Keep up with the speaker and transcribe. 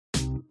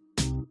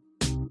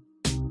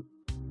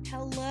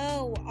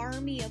Hello,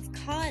 army of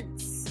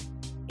cunts.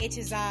 It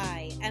is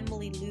I,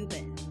 Emily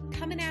Lubin,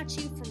 coming at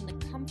you from the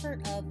comfort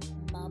of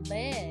my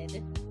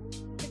bed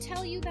to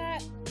tell you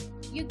that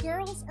you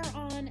girls are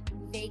on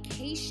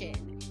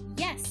vacation.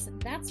 Yes,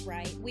 that's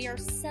right. We are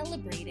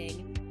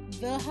celebrating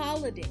the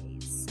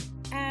holidays,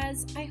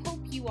 as I hope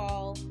you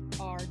all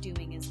are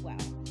doing as well.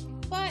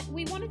 But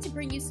we wanted to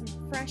bring you some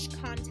fresh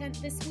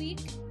content this week,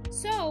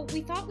 so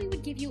we thought we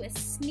would give you a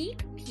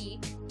sneak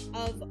peek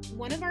of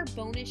one of our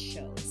bonus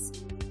shows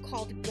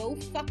called Go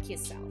Fuck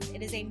Yourself.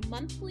 It is a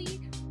monthly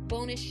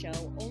bonus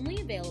show only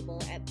available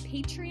at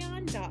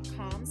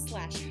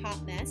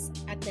patreon.com/hotmess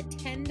at the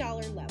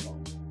 $10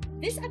 level.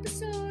 This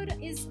episode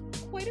is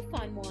quite a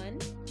fun one,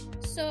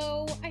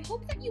 so I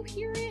hope that you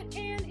hear it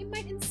and it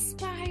might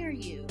inspire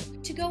you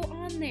to go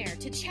on there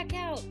to check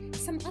out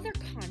some other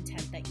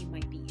content that you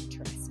might be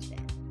interested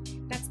in.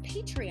 That's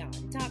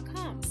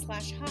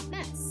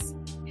patreon.com/hotmess.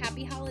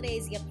 Happy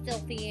holidays, you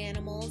filthy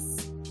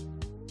animals.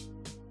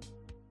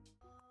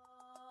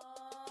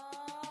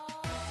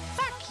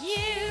 Fuck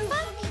you.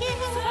 Fuck you.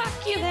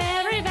 Fuck you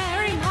very,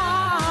 very much.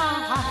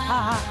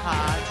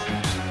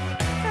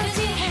 Cause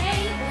you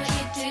hate what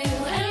you do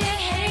and you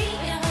hate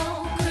your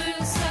whole crew,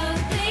 so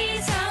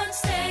please don't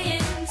stay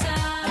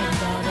inside.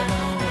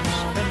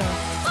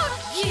 Fuck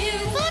you.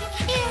 Fuck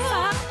you.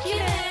 Fuck you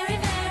very,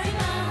 very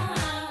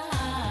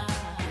much.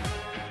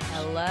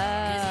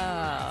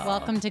 Hello.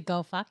 Welcome to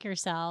Go Fuck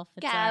Yourself.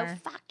 It's our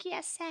fuck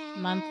yourself.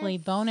 monthly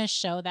bonus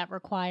show that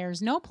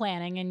requires no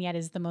planning and yet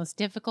is the most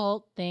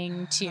difficult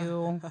thing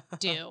to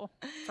do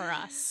for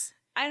us.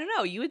 I don't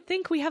know. You would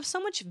think we have so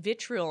much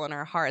vitriol in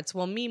our hearts.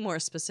 Well, me more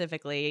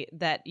specifically,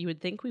 that you would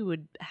think we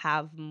would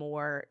have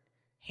more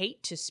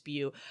hate to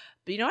spew.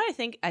 But you know what I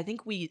think? I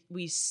think we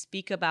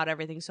speak about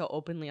everything so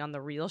openly on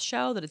the real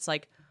show that it's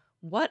like,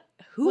 what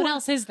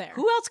else is there?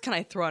 Who else can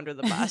I throw under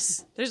the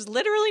bus? There's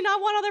literally not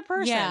one other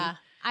person. Yeah.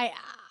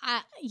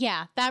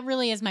 Yeah, that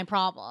really is my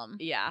problem.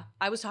 Yeah.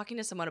 I was talking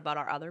to someone about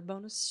our other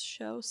bonus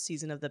show,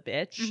 Season of the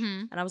Bitch,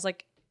 Mhm. and I was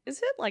like, is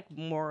it like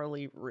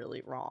morally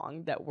really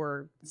wrong that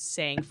we're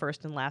saying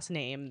first and last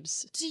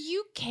names? Do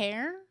you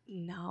care?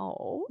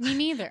 No. Me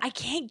neither. I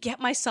can't get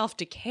myself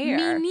to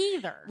care. Me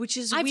neither. Which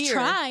is I've weird.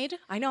 tried.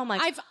 I know. I'm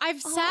like,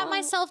 I've sat oh.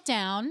 myself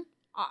down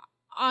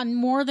on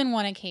more than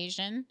one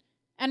occasion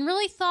and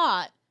really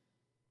thought,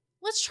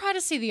 let's try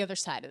to see the other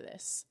side of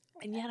this.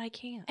 and yet I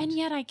can't. And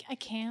yet I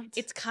can't.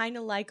 It's kind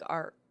of like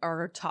our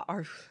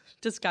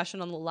discussion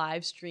on the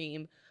live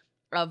stream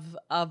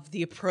of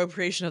the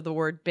appropriation of the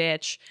word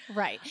bitch.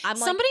 right. I'm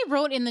like- Somebody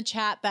wrote in the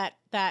chat that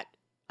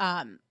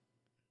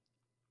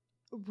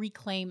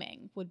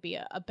reclaiming would be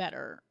a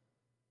better,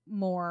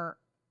 more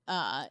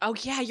Oh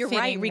yeah, you're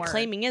fitting right. word.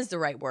 Reclaiming is the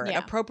right word. Yeah.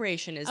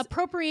 Appropriation is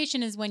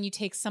appropriation is when you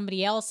take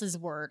somebody else's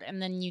word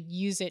and then you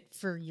use it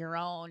for your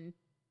own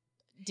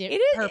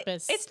it is,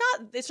 purpose.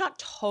 It's not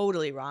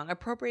totally wrong.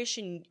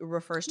 Appropriation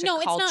refers to No,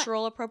 it's not.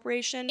 cultural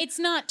appropriation. It's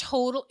not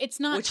total. It's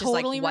not which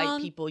totally is like wrong.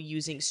 white people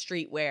using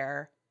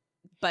streetwear.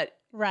 But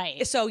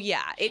Right. so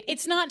yeah,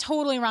 It's not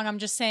totally wrong. I'm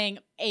just saying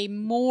a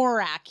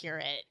more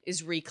accurate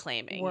is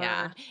reclaiming. word.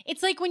 Yeah,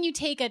 It's like when you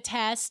take a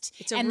test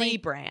it's a and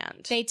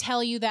rebrand. they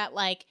tell you that,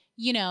 like,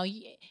 you know,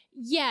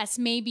 yes,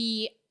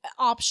 maybe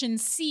option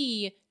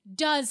C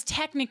does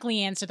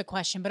technically answer the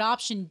question, but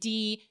option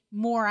D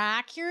more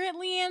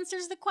accurately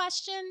answers the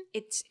question.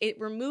 It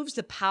removes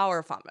the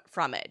power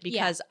from it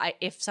because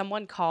if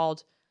someone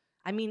called,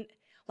 I mean,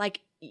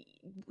 like,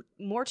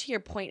 more to your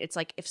point, it's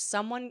like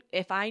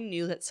if I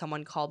knew that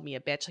someone called me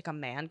a bitch, like a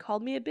man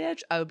called me a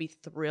bitch, I would be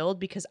thrilled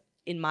because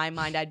in my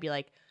mind I'd be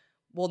like,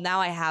 well, now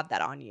I have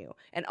that on you.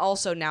 And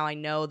also now I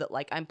know that,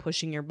 like, I'm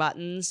pushing your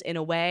buttons in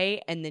a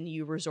way, and then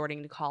you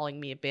resorting to calling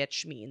me a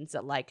bitch means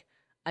that, like,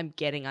 I'm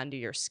getting under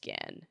your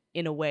skin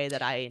in a way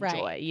that I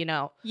enjoy, Right. you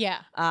know?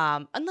 Yeah.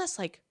 Unless,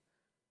 like,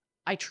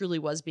 I truly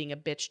was being a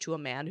bitch to a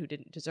man who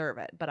didn't deserve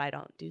it, but I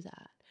don't do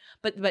that.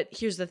 But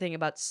here's the thing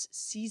about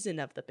Season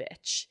of the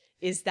Bitch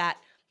is that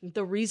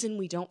the reason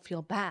we don't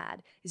feel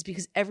bad is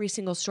because every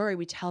single story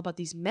we tell about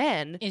these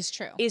men Is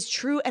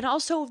true. and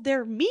also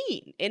they're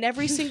mean in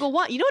every single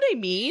one. You know what I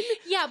mean?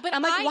 Yeah, but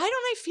I'm like, why don't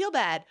I feel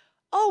bad?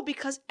 Oh,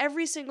 because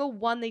every single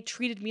one they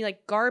treated me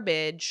like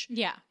garbage.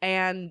 Yeah.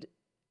 And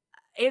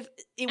if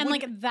it And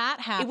wouldn't- like that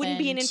happened. it wouldn't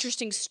be an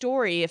interesting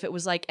story if it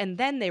was like, and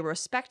then they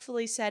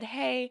respectfully said,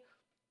 hey,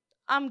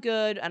 I'm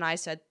good. And I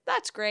said,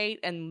 that's great.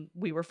 And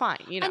we were fine,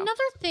 you know?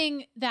 Another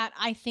thing that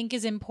I think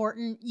is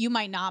important, you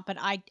might not, but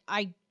I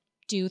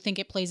do think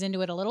it plays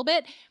into it a little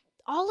bit.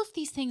 All of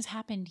these things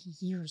happened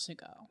years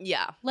ago.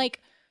 Yeah. Like,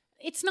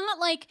 it's not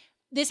like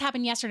this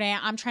happened yesterday.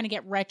 I'm trying to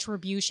get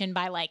retribution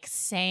by like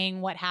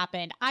saying what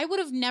happened. I would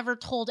have never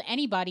told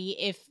anybody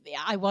if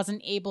I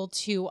wasn't able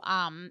to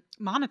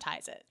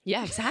monetize it.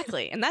 Yeah,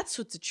 exactly. And that's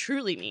what it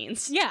truly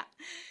means. Yeah.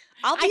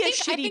 I'll be I a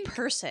shitty think-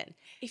 person.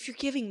 if you're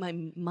giving my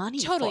money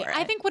Totally. for it.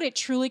 I think what it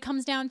truly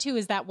comes down to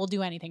is that we'll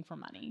do anything for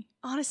money.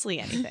 honestly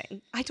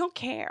anything. I don't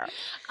care.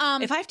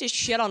 If If I have to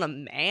shit on a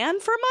man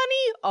for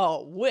money,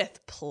 oh,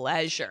 with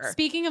pleasure.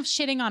 Speaking of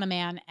shitting on a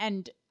man,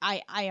 and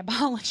I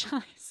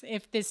apologize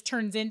if this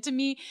turns into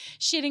me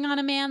shitting on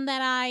a man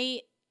that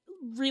I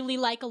really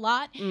like a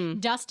lot.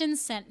 Mm. Dustin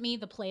sent me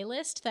the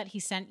playlist that he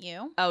sent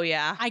you. Oh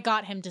yeah. I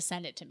got him to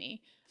send it to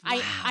me. Wow.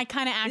 I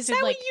kind of acted Is that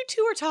like, what you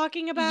two are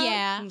talking about?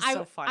 yeah, It's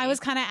so funny. I was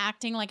kind of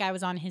acting like I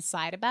was on his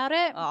side about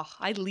it. Oh,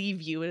 I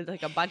leave you with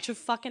like a bunch of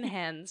fucking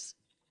hens.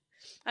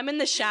 I'm in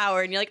the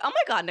shower and you're like, oh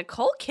my God,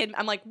 Nicole Kidman.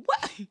 I'm like,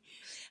 what?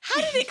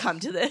 How did it come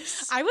to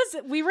this?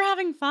 We were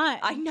having fun.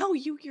 I know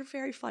you're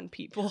very fun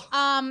people.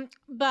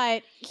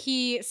 But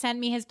he sent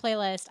me his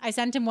playlist. I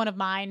sent him one of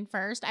mine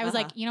first. I was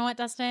like, you know what,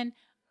 Dustin?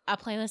 A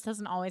playlist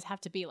doesn't always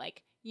have to be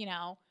like,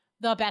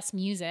 the best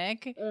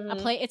music.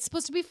 It's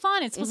supposed to be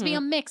fun. It's supposed to be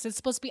a mix. It's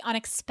supposed to be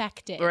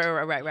unexpected.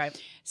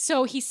 Right.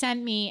 So he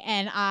sent me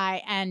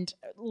and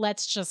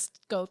let's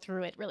just go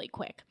through it really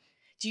quick.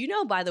 Do you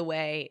know, by the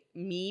way,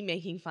 me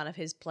making fun of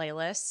his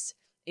playlists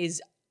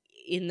is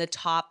in the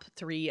top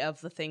 3 of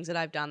the things that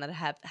I've done that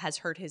has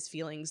hurt his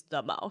feelings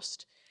the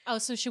most. Oh,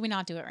 so should we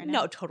not do it right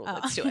now? No, totally, Oh.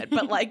 let's do it.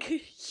 But like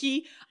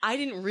I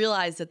didn't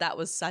realize that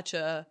was such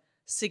a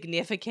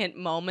significant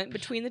moment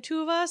between the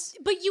two of us.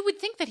 But you would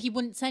think that he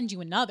wouldn't send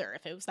you another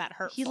if it was that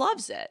hurtful. He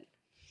loves it.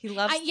 He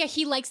loves.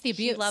 he likes the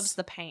abuse. He loves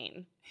the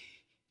pain.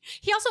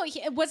 He also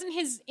wasn't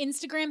his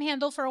Instagram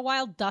handle for a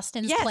while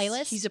Dustin's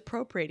playlist. He's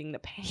appropriating the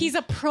pain. He's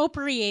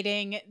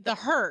appropriating the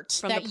hurt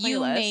From the that you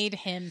playlist. made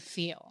him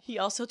feel. He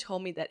also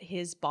told me that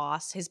his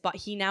boss,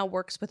 he now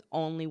works with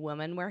only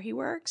women where he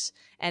works,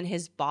 and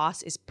his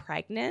boss is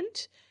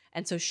pregnant,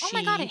 and so she. Oh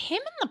my God, him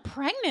and the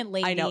pregnant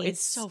lady. I know,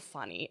 it's so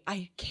funny.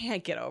 I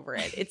can't get over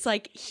it. It's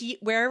like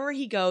wherever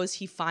he goes,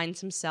 he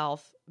finds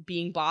himself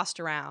being bossed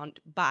around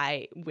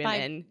by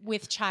women.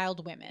 With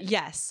child women.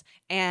 Yes.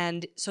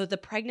 And so the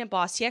pregnant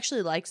boss, he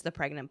actually likes the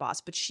pregnant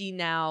boss, but she's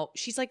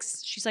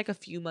like a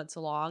few months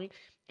along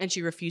and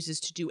she refuses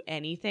to do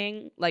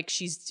anything. Like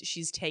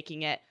she's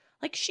taking it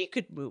like she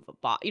could move a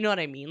boss. You know what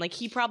I mean? Like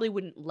he probably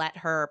wouldn't let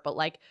her, but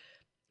like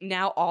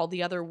now all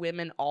the other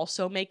women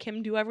also make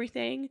him do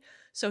everything.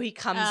 So he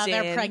comes in.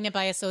 They're pregnant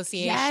by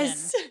association.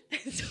 Yes.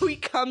 So he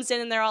comes in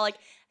and they're all like,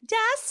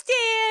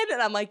 Dustin.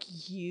 And I'm like,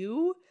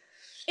 you?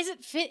 Is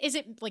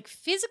it like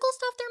physical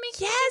stuff they're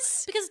making?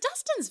 Yes. Because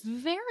Dustin's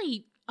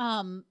very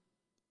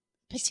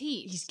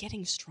petite. He's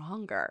getting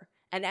stronger.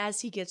 And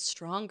as he gets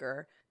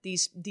stronger,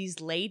 these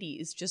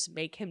ladies just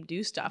make him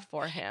do stuff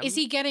for him. Is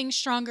he getting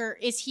stronger?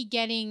 Is he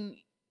getting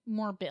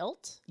more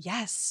built?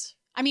 Yes.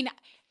 I mean,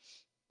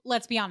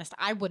 let's be honest,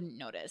 I wouldn't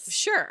notice.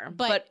 Sure.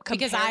 But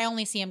because I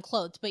only see him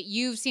clothed, but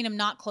you've seen him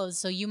not clothed,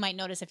 so you might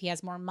notice if he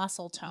has more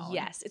muscle tone.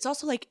 Yes. It's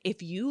also like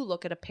if you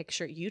look at a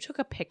picture, you took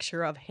a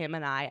picture of him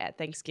and I at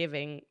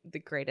Thanksgiving, the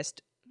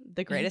greatest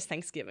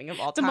Thanksgiving of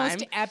all The time.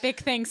 most epic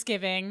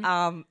Thanksgiving.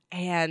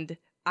 And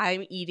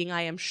I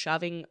am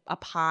shoving a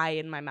pie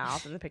in my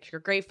mouth in the picture.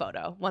 Great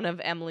photo. One of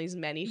Emily's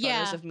many photos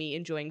Yeah. of me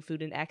enjoying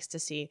food and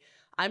ecstasy.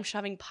 I'm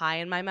shoving pie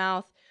in my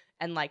mouth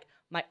and like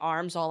my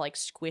arms all like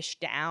squished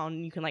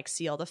down. You can like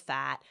see all the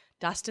fat.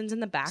 Dustin's in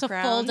the It's a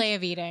background. full day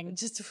of eating.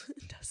 Just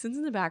Dustin's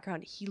in the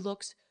background. He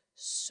looks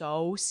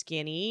so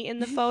skinny in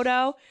the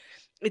photo.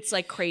 It's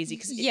like crazy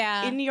because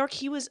Yeah. in New York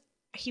he was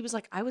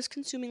like I was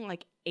consuming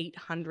like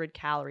 800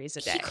 calories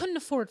a day. He couldn't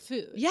afford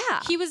food.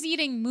 Yeah. He was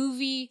eating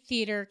movie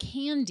theater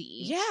candy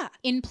Yeah.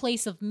 in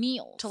place of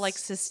meals. To like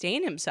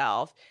sustain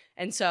himself.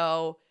 And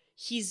so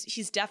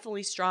he's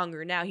definitely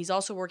stronger now. He's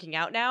also working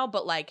out now,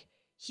 but like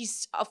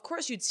he's of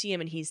course you'd see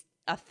him and he's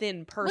a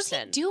thin person.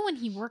 What does he do when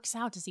he works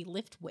out? Does he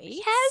lift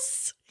weights?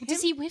 Yes.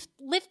 Does he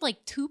lift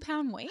like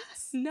 2-pound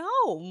weights?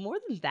 No, more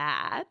than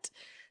that.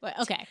 Well,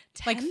 okay,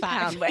 10 like 5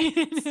 pound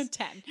weights.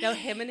 10. No,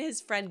 him and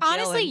his friend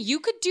Honestly,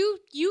 Dylan.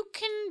 you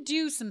can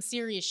do some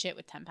serious shit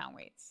with 10-pound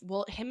weights.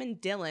 Well, him and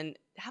Dylan,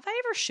 have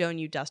I ever shown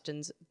you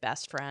Dustin's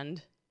best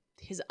friend?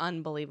 His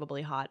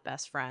unbelievably hot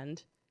best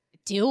friend.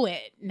 Do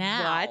it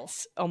now.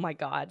 What? Oh my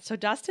God. So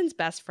Dustin's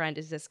best friend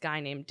is this guy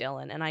named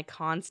Dylan, and I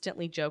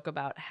constantly joke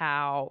about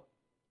how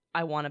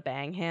I want to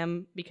bang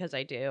him because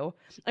I do.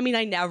 I mean,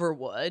 I never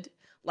would.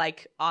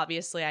 Like,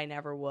 obviously I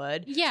never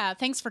would. Yeah,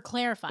 thanks for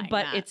clarifying.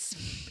 But that.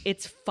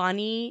 it's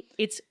funny.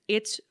 It's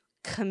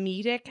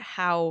comedic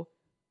how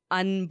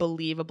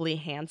unbelievably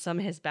handsome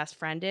his best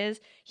friend is.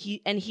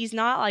 He's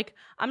not like,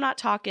 I'm not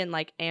talking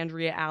like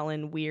Andrea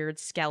Allen weird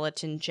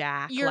skeleton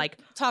Jack. You're like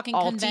talking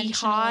alty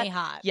conventionally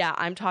hot. Yeah,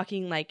 I'm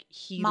talking like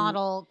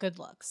Model good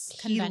looks.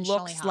 He Conventionally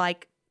looks hot.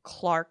 like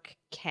Clark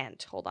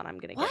Kent. Hold on, I'm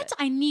gonna get What? it.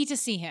 I need to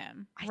see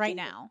him I right think-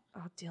 now.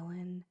 Oh,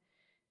 Dylan.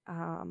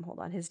 Hold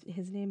on. His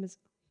name is.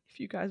 If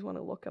you guys want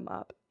to look him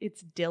up,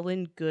 it's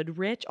Dylan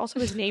Goodrich. Also,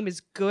 his name is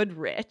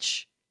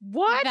Goodrich.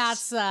 What?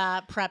 That's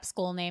a prep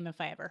school name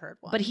if I ever heard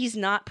one. But he's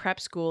not prep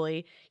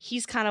schooly.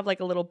 He's kind of like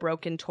a little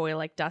broken toy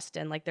like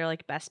Dustin. Like they're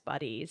like best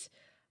buddies.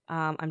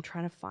 I'm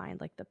trying to find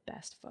like the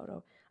best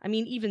photo. I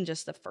mean, even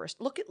just the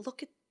first look at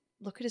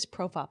his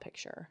profile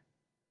picture.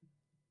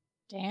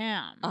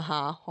 Damn.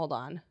 Hold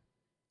on.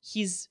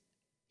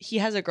 He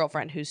has a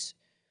girlfriend who's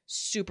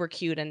super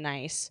cute and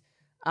nice.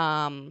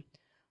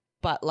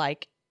 But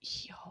like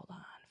hold on,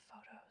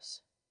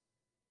 photos.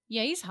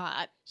 Yeah, he's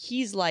hot.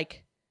 He's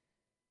like,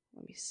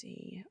 let me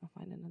see. I'll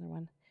find another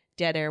one.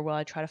 Dead air while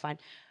I try to find.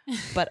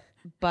 But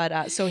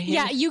so him,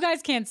 Yeah, you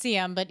guys can't see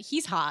him, but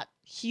he's hot.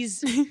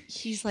 he's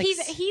like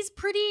he's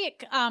pretty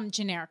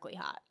generically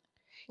hot.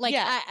 Like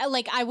Yeah.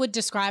 I would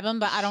describe him,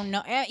 but I don't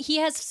know. He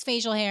has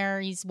facial hair.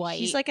 He's white.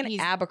 he's like an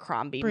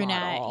Abercrombie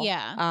brunette, model.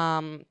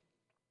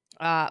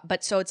 yeah.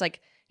 But so it's like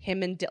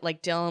him and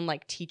like Dylan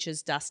like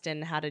teaches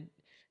Dustin how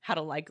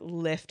to like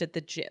lift at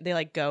the gym. They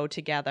like go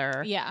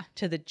together Yeah,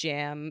 to the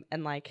gym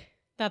and like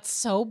that's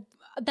so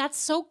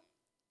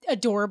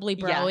adorably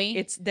broy.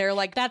 yeah, they're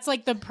like That's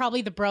like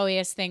probably the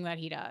broiest thing that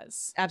he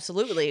does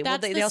absolutely. Well,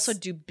 That's they also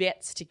do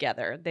bits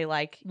together. They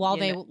like while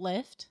you they know-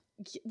 lift.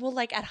 well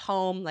like at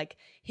home like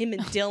him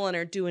and Dylan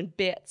are doing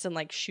bits and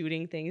like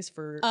shooting things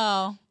for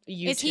Oh,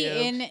 YouTube. is he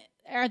in?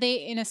 Are they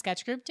in a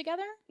sketch group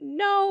together?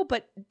 No,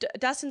 but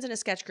Dustin's in a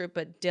sketch group,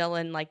 but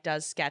Dylan like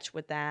does sketch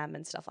with them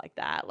and stuff like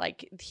that.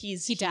 Like He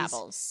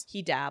dabbles.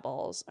 He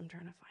dabbles. I'm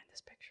trying to find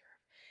this picture.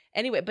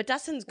 Anyway, but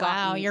Dustin's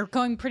Wow, gotten. you're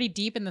going pretty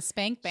deep in the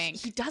spank bank.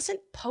 He doesn't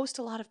post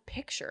a lot of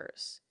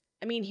pictures.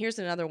 I mean, here's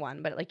another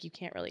one, but like you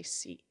can't really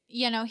see.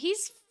 You know,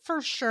 he's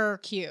for sure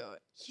cute.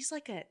 He's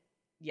like a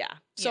yeah.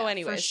 So Yeah,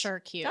 anyway, for sure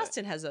cute.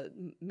 Dustin has a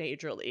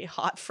majorly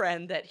hot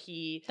friend that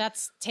he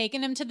That's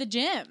taking him to the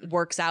gym.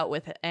 works out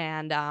with,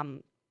 and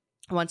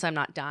once I'm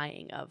not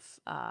dying of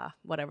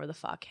whatever the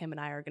fuck, him and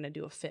I are gonna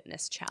do a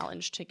fitness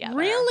challenge together.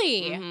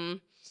 Really?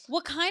 Mhm.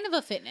 What kind of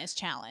a fitness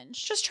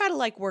challenge? Just try to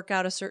like work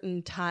out a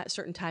certain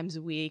times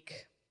a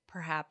week,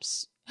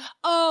 perhaps.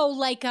 Oh,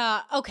 like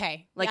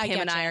okay. Like I him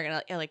get and I you. are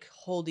gonna like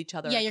hold each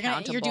other. Yeah, you're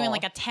doing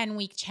like accountable. a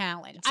 10-week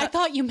challenge. So- I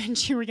thought you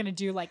meant you were gonna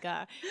do like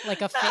a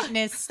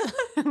fitness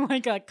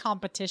like a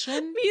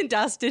competition, me and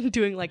Dustin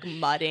doing like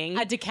mudding.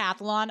 a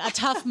decathlon, a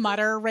tough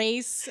mutter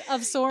race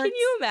of sorts. Can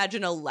you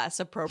imagine a less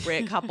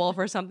appropriate couple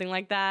for something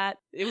like that?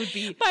 It would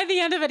be. By the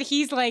end of it,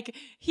 he's like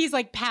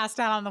passed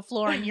out on the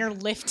floor, and you're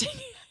lifting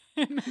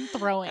him and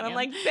throwing And I'm him.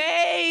 like,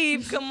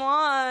 babe, come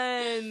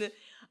on.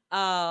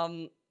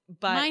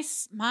 But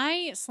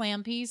my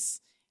slam piece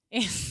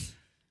is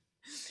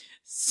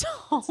so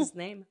what's his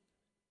name?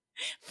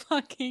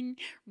 fucking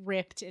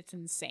ripped. It's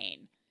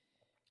insane.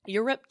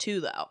 You're ripped too,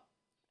 though.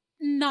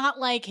 Not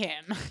like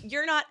him.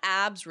 You're not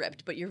abs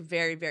ripped, but you're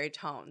very, very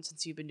toned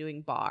since you've been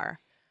doing bar.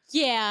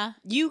 Yeah.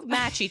 You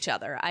match each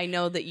other. I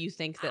know that you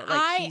think that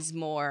like he's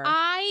more.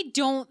 I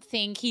don't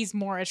think he's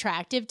more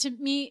attractive to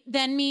me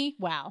than me.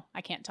 Wow,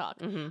 I can't talk.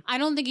 Mhm. I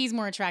don't think he's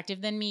more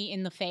attractive than me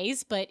in the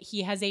face, but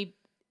he has a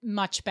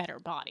much better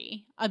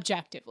body,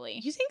 objectively.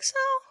 You think so?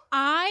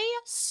 I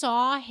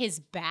saw his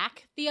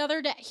back the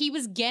other day. He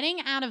was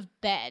getting out of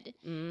bed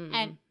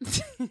and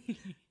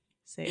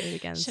Say it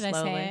again should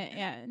slowly. I say it?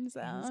 Yeah. And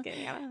so He's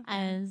getting out of-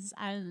 as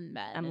I was in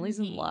bed. Emily's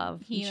and in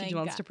love. He She like,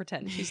 wants got- to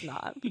pretend she's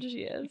not, but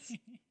she is.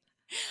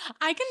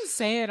 I can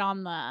say it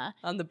on the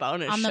On the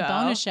bonus show. on the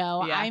bonus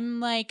show. Yeah.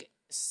 I'm like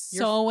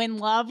so in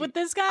love with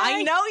this guy.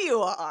 I know you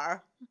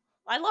are.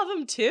 I love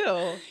him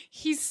too.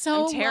 He's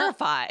so I'm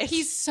terrified.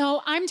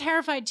 I'm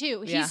terrified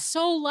too. Yeah. He's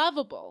so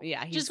lovable.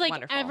 Yeah, he's just like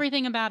wonderful.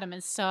 everything about him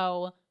is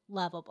so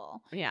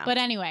lovable. Yeah. But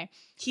anyway,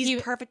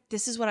 He's perfect.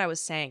 This is what I was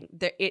saying.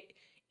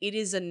 It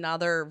is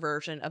another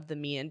version of the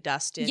me and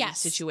Dustin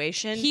Yes.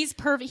 situation. he's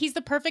perfect. He's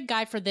the perfect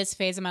guy for this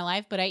phase of my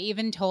life. But I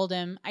told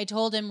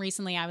him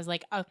recently, I was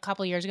like, a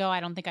couple years ago, I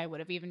don't think I would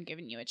have even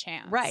given you a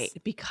chance. right,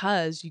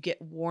 because you get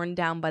worn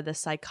down by the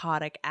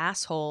psychotic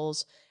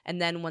assholes,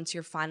 and then once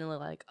you're finally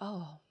like,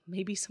 oh,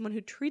 maybe someone who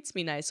treats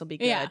me nice will be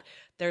good. Yeah.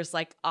 There's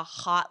like a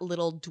hot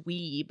little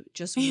dweeb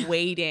just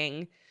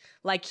waiting.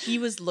 Like he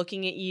was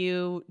looking at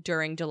you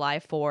during July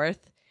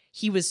 4th.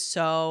 He was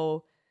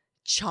so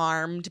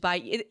charmed by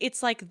it.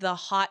 It's like the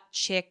hot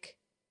chick,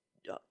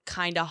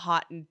 kind of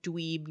hot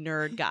dweeb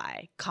nerd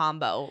guy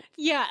combo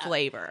Yeah.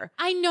 flavor.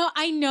 I know.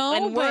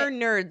 And but, we're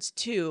nerds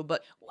too,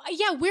 but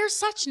we're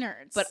such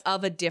nerds.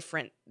 of a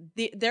different.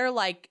 They're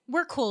like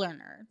we're cooler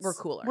nerds. We're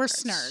cooler We're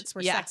nerds. nerds.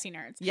 We're Yeah. sexy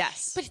nerds.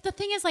 yes, But the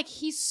thing is, like,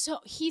 he's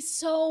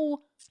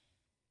so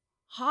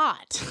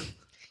hot.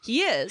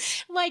 he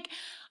is. Like,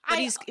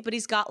 But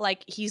he's got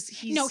like he's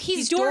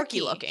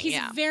dorky looking. He's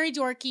yeah, very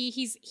dorky.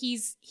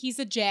 He's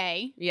a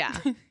J. yeah.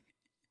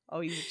 Oh,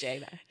 he's a J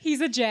man.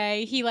 He's a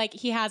J.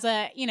 He has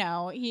a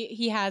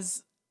he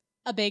has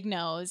a big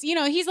nose.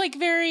 He's like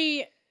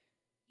very.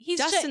 He's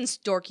Dustin's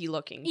dorky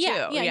looking too.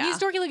 yeah, he's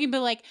dorky looking.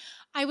 But like,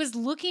 I was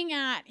looking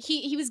at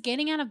he was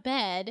getting out of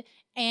bed,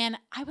 and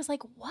I was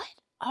like, what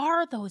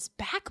are those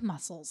back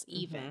muscles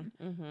even?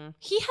 Mm-hmm.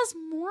 He has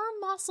more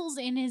muscles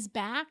in his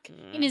back,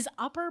 in his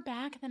upper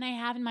back, than I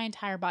have in my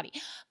entire body.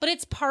 But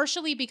it's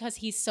partially because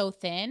he's so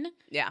thin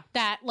Yeah.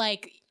 that,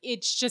 like,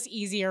 it's just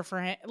easier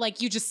for him. Like,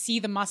 you just see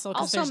the muscle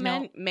because Also,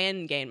 there's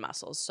men gain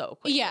muscles so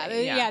quickly.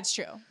 yeah, it's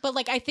true. But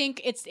like, I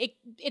think it's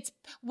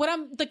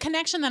the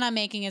connection that I'm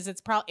making is it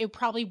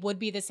probably would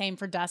be the same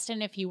for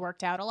Dustin if he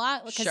worked out a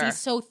lot because Sure. he's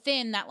so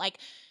thin that like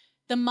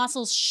the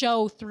muscles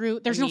show through.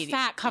 There's no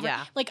fat covering.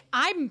 yeah. Like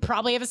I'm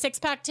probably have a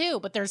 6-pack too,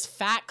 but there's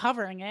fat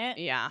covering it.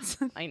 Yeah,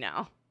 I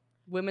know.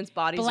 Women's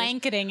bodies,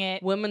 Blanketing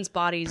it, women's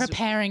bodies,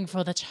 preparing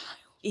for the child.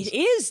 It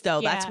is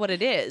though. Yeah. That's what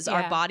it is. Yeah.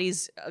 Our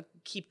bodies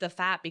keep the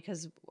fat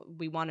because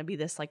we want to be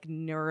this like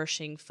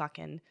nourishing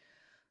fucking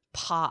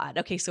pod.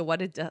 Okay, so what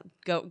did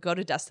go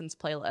to Dustin's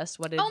playlist?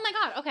 What did? Oh my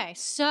god. Okay,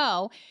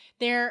 so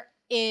there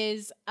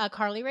is a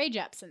Carly Rae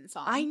Jepsen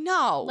song. I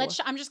know.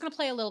 I'm just gonna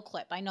play a little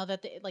clip. I know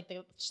that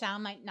the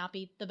sound might not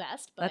be the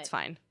best, but That's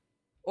fine.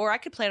 Or I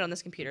could play it on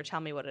this computer. Tell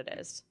me what it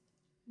is.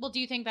 Well, do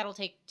you think that'll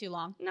take too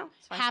long? No,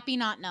 it's fine. Happy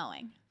Not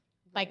Knowing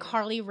by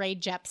Carly Rae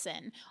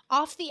Jepsen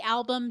off the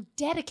album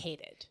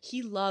Dedicated.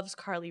 He loves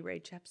Carly Rae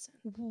Jepsen.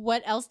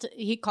 What else?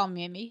 He called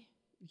me?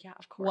 Yeah,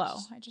 of course.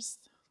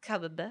 Whoa!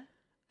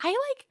 I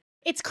like.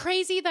 It's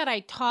crazy that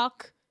I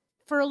talk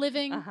for a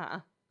living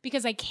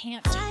because I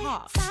can't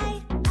talk.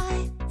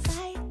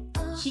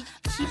 He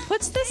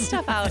puts this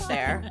stuff out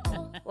there.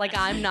 Like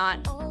I'm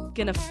not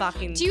gonna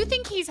fucking. Do you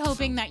think he's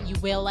hoping that you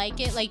will like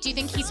it? Like, do you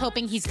think he's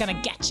hoping he's gonna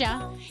get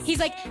ya? He's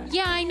like,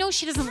 yeah, I know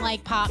she doesn't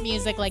like pop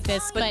music like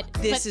this, but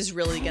this is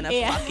really gonna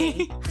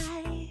fucking.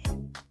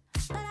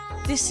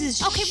 This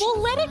is okay. Well,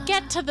 let it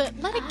get to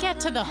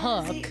the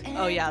hook.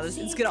 Oh yeah,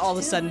 it's gonna all of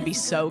a sudden be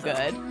so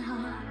good.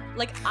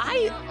 Like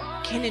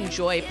I can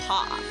enjoy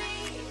pop,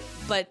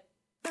 but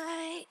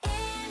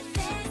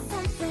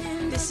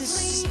this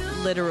is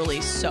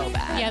literally so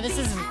bad. Yeah, this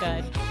isn't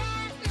good.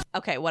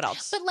 Okay, what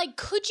else? But like,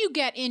 could you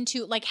get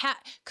into like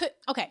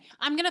okay,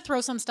 I'm gonna throw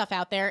some stuff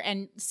out there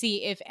and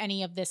see if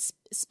any of this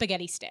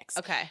spaghetti sticks.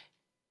 Okay.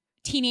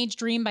 Teenage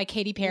Dream by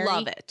Katy Perry.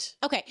 Love it.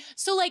 Okay,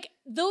 so like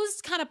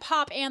those kind of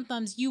pop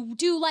anthems you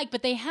do like,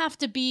 but they have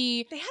to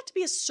be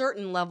a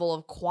certain level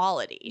of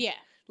quality. Yeah.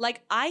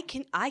 Like I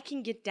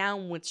can get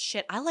down with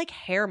shit. I like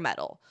hair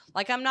metal.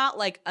 Like I'm not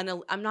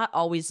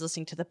always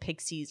listening to the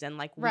Pixies and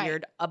like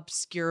weird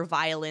obscure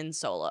violin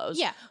solos.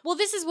 Yeah. Well,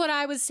 this is what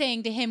I was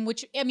saying to him,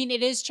 which I mean,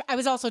 it is. I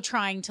was also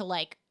trying to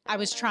like. I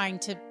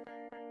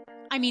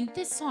mean,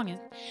 this song is.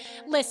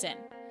 Listen,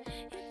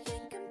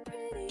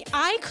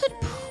 I could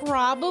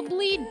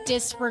probably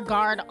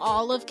disregard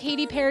all of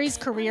Katy Perry's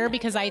career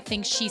because I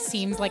think she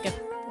seems like a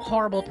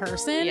horrible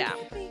person. Yeah.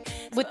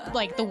 With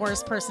like the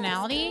worst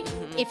personality,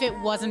 if it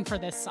wasn't for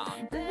this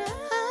song.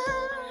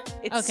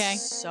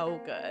 It's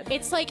so good.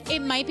 It's like, it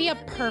might be a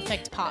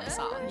perfect pop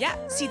song. Yeah.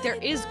 See, there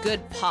is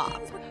good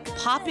pop.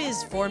 Pop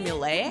is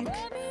formulaic,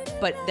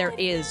 but there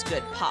is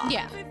good pop.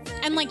 Yeah.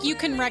 And like you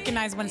can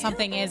recognize when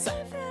something is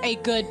a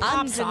good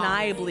pop song.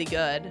 Undeniably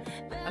good.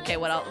 Okay,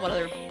 what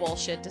other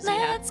bullshit does he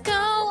have? Let's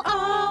go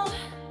all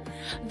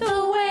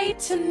the way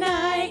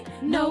tonight.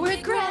 No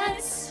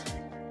regrets.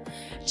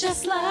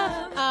 Just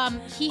love.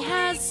 He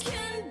has.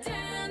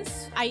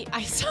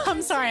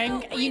 I'm sorry.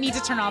 You need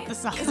to turn off the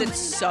song Because it's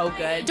so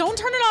good. Don't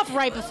turn it off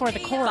right before the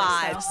chorus.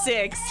 5,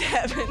 6,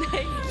 7,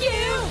 8.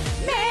 You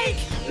make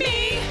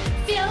me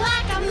feel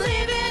like I'm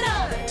living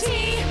a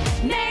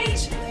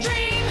teenage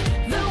dream.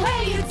 The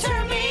way you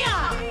turn me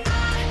on.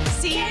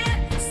 See,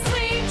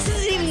 this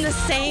isn't even the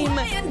same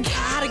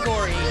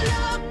category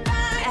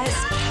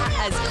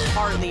as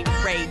Carly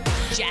Rae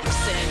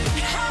Jepsen.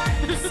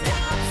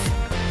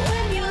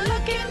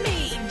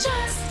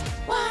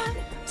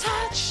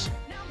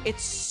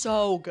 It's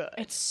so good.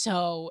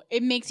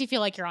 It makes you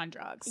feel like you're on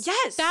drugs.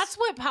 Yes. That's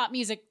what pop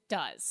music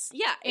does.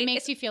 Yeah. It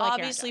makes you feel like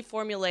obviously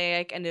you're on drugs.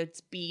 formulaic and it's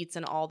beats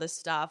and all this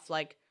stuff.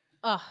 Like,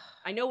 ugh.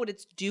 I know what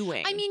it's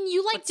doing. I mean,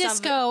 you like but some of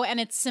disco and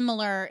it's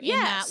similar in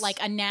that Yes.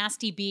 like a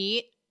nasty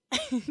beat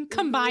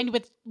combined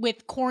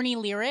with corny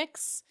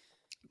lyrics.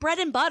 bread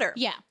and butter.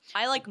 Yeah.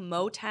 I like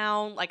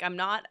Motown. Like, I'm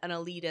not an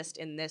elitist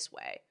in this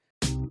way.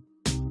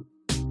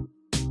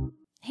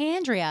 Hey,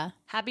 Andrea.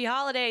 Happy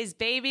holidays,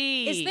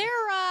 baby. Is there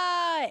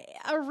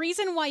a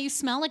reason why you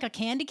smell like a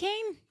candy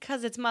cane?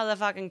 Because it's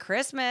motherfucking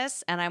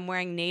Christmas and I'm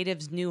wearing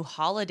Native's new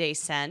holiday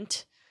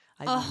scent.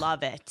 I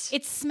love it.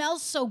 It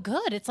smells so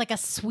good. It's like a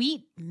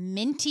sweet,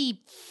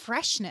 minty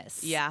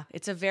freshness. Yeah,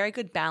 it's a very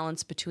good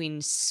balance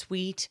between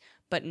sweet,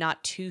 but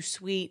not too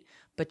sweet,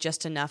 but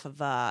just enough of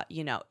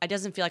it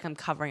doesn't feel like I'm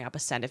covering up a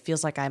scent. It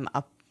feels like I'm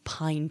a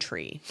pine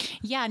tree.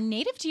 Yeah,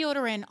 Native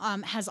deodorant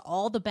has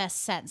all the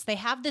best scents. They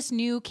have this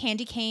new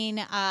candy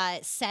cane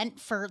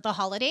scent for the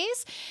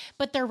holidays,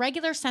 but their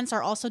regular scents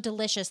are also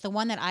delicious. The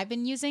one that I've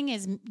been using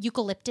is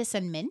eucalyptus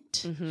and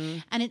mint,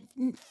 and it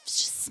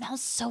just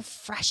smells so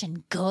fresh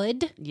and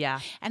good.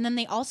 Yeah. And then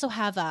they also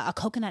have a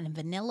coconut and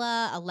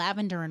vanilla, a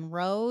lavender and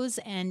rose,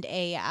 and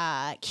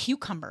a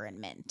cucumber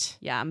and mint.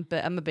 Yeah,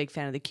 I'm a big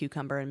fan of the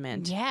cucumber and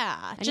mint.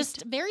 Yeah,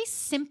 just very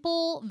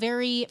simple,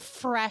 very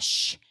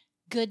fresh,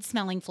 good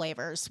smelling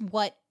flavors.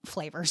 What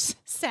flavors?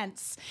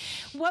 Scents.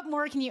 What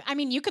more can you? I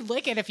mean, you could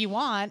lick it if you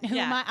want. Who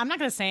am I? I'm not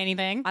going to say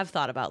anything. I've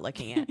thought about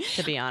licking it,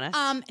 to be honest.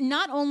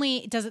 Not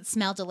only does it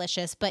smell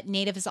delicious, but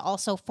Native is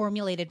also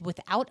formulated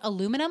without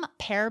aluminum,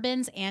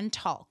 parabens, and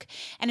talc.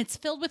 And it's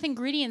filled with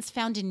ingredients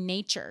found in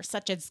nature,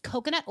 such as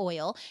coconut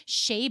oil,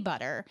 shea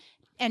butter,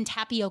 and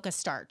tapioca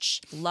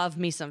starch. Love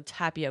me some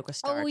tapioca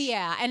starch. Oh,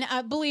 yeah. And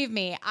believe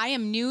me, I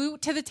am new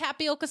to the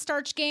tapioca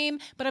starch game,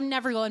 but I'm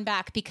never going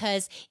back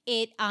because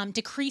it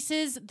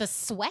decreases the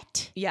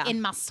sweat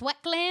in my sweat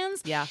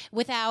glands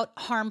without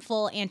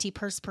harmful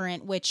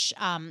antiperspirant, which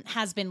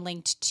has been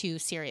linked to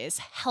serious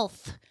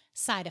health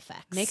side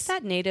effects. Make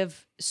that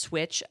native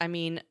switch. I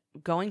mean,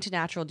 going to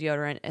natural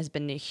deodorant has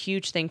been a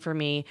huge thing for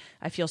me.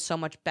 I feel so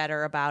much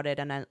better about it,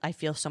 and I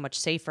feel so much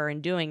safer in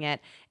doing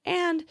it.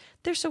 And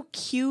they're so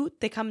cute.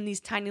 They come in these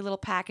tiny little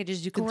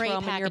packages. You can throw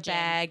them in your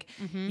bag.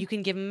 Mm-hmm. You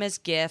can give them as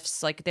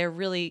gifts. Like, they're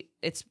really,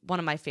 it's one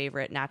of my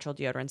favorite natural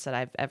deodorants that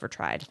I've ever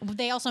tried.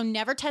 They also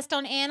never test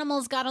on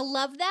animals. Gotta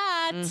love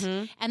that.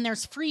 Mm-hmm. And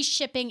there's free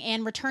shipping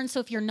and return. So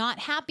if you're not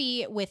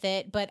happy with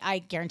it, but I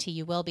guarantee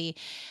you will be,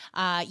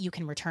 you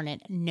can return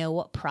it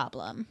no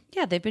problem.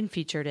 Yeah, they've been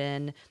featured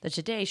in The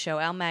Today Show,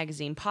 Elle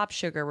Magazine, Pop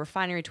Sugar,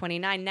 Refinery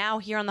 29, now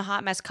here on the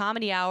Hot Mess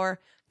Comedy Hour.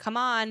 Come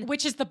on.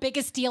 Which is the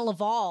biggest deal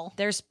of all.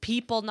 There's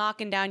people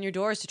knocking down your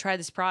doors to try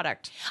this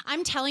product.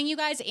 I'm telling you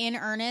guys in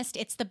earnest,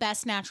 it's the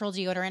best natural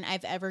deodorant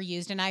I've ever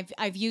used, and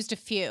I've used a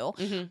few.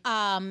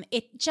 Mm-hmm.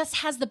 It just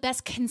has the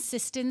best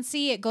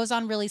consistency. It goes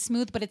on really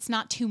smooth, but it's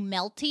not too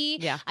melty.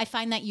 Yeah. I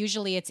find that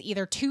usually it's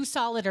either too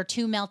solid or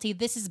too melty.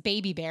 This is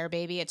Baby Bear,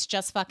 baby. It's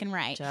just fucking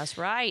right. Just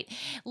right.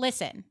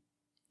 Listen.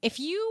 If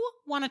you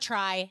want to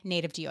try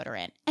native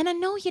deodorant, and I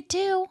know you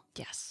do,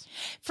 yes,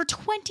 for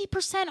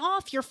 20%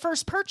 off your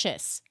first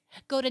purchase,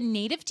 go to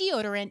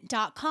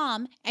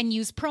nativedeodorant.com and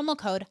use promo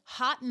code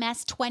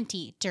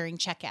HOTMESS20 during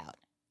checkout.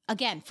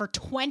 Again, for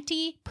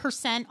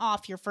 20%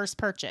 off your first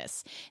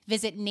purchase,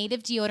 visit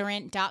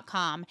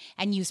nativedeodorant.com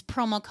and use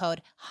promo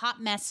code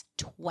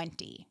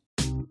HOTMESS20.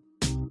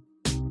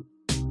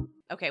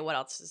 Okay, what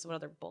else? What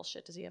other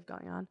bullshit does he have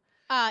going on?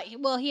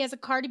 Well, he has a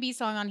Cardi B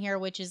song on here,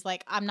 which is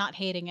like, I'm Not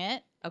Hating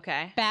It.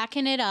 Okay.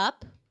 Backing It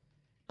Up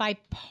by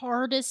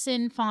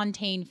Partisan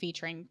Fontaine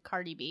featuring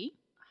Cardi B.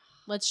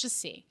 Let's just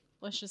see.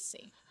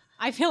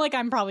 I feel like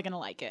I'm probably going to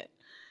like it.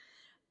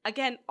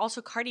 Again,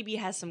 also Cardi B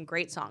has some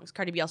great songs.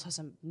 Cardi B also has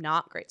some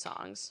not great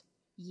songs.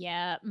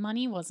 Yeah,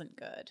 Money wasn't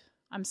good.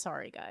 I'm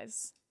sorry,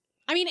 guys.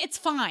 I mean, it's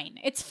fine.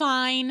 It's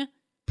fine.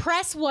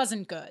 Press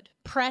wasn't good.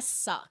 Press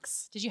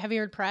sucks. Have you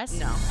heard Press?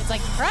 No. It's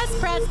like press.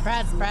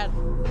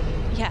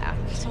 Yeah,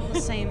 it's all the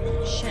same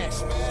shit.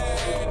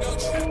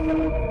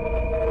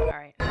 All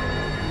right.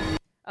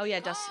 Oh yeah,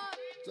 Dustin.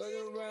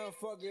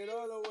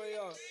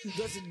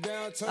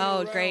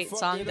 Oh, great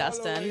song,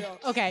 Dustin.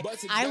 Okay,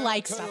 I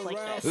like stuff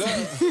like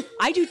this.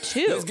 I do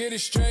too. Let's get it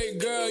straight,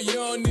 girl. You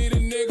don't need a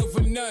nigga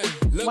for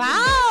nothing.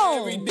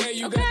 Wow.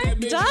 Okay,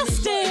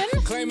 Dustin.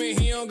 Claiming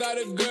he don't got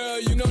a girl.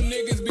 You know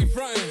niggas be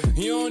frontin'.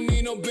 You don't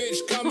need no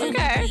bitch coming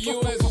to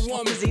you as a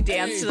woman. Does he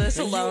dance to this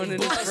alone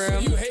in his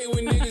room? You hate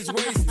when niggas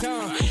waste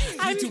time.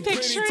 I'm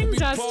picturing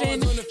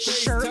Dustin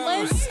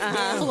shirtless,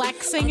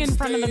 flexing in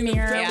front of the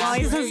mirror while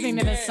he's listening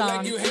to this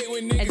song.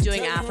 And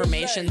doing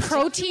affirmations.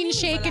 Protein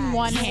shake in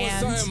one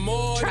hand,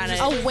 trying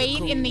to a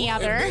weight in the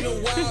other.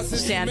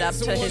 Stand up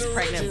to his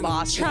pregnant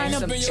boss. Trying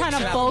to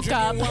bulk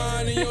up. Okay.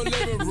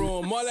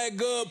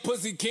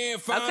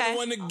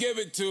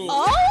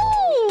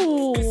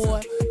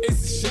 Oh!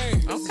 It's a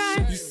shame.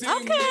 Okay.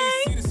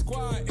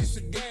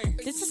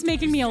 This is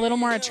making me a little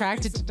more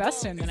attracted to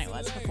Dustin than I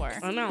was before.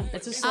 I know.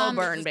 It's a slow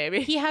burn,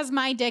 baby. He has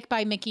My Dick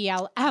by Mickey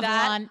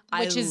Avalon,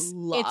 which is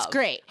it's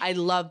great. I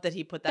love that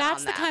he put that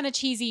That's on the kind of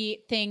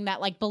cheesy thing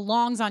that like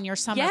belongs on your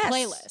summer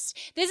playlist.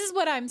 This is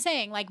what I'm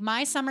saying. Like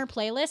my summer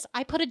playlist,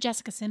 I put a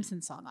Jessica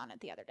Simpson song on it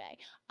the other day.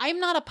 I'm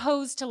not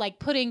opposed to like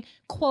putting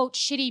quote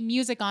shitty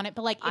music on it,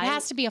 but like it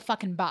has to be a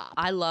fucking bop.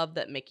 I love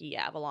that Mickey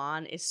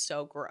Avalon is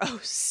so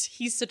gross.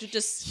 He's such a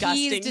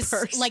disgusting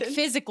person. Like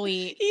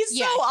physically, he's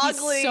so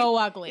ugly. He's so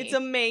ugly. It's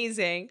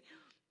amazing.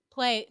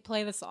 Play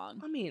the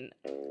song. I mean,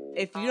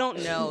 if you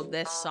don't know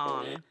this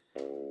song,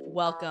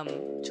 welcome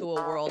to a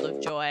world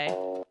of joy.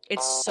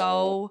 It's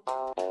so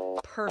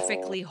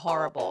perfectly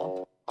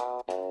horrible.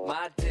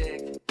 My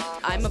dick.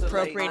 I'm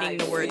appropriating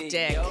the word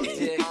dick. Your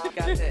dick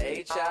got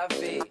the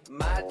HIV.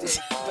 My dick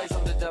plays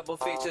on the double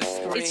feature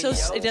screen. It's so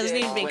it doesn't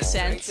even make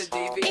sense.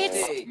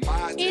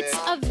 It's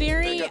a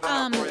very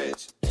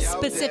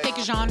specific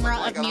genre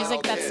of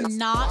music that's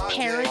not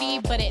parody,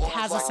 but it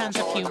has a sense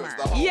of humor.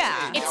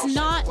 Yeah. It's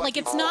not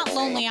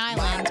Lonely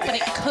Island, but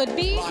it could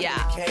be. Yeah.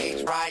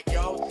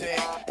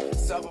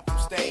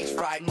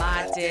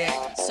 My dick,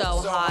 so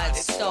hot,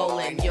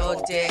 stolen. Your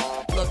dick,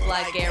 look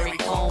like Gary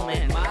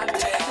Coleman. My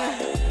dick,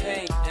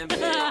 pink and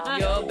big.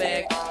 Your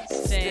dick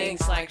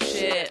stinks like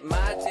shit.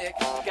 My dick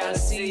got a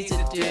C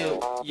to do.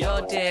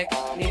 Your dick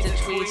needs a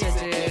tweet to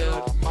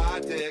do.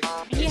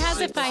 He has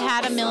If I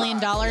Had $1 Million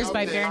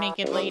by Bare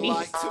Naked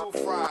Ladies.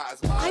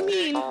 I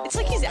mean, it's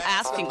like he's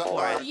asking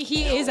for it.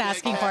 He is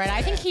asking for it.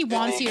 I think he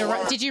wants you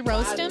to. Did you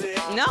roast him?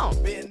 No.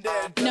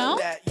 No?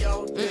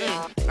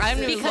 Mm-mm. I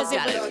haven't even Because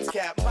looked at it.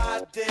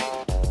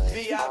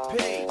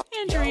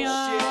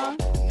 Andrea.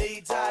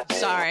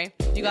 Sorry.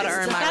 You gotta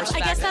earn my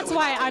respect. I guess that's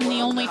why I'm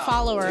the only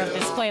follower of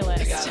this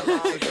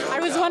playlist. I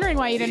was wondering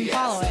why you didn't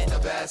follow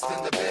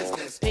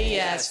it.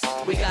 P.S.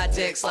 We got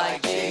dicks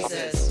like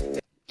Jesus.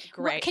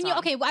 Great. Can you?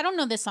 Okay, well, I don't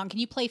know this song. Can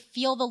you play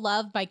 "Feel the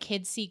Love" by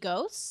Kids See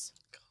Ghosts?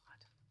 God.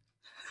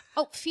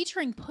 Oh,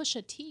 featuring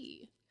Pusha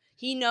T.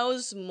 He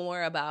knows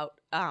more about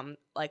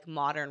like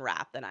modern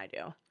rap than I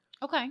do.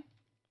 Okay,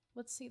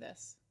 let's see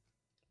this.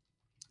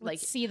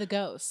 Let's see the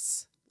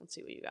ghosts. Let's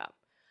see what you got.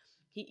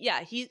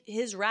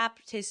 His rap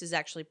taste is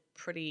actually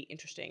pretty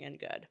interesting and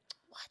good.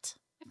 What?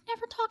 I've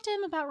never talked to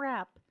him about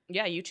rap.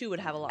 Yeah, you two would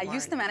have a lot. I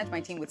used to manage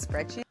my team with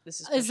spreadsheets. This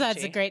is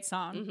That's a great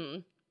song.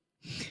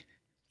 Mm-hmm.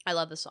 I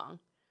love the song.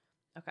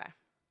 Okay.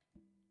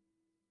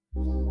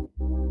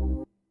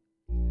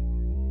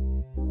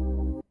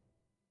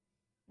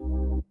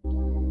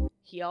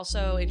 He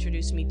also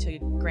introduced me to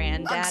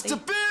Granddaddy,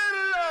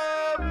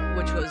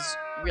 which was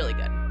really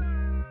good.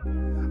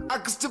 I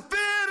can still feel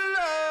the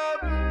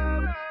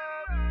love.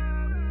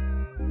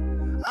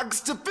 I can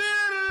still feel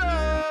the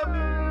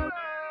love.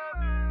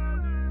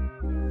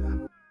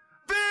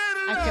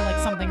 I feel like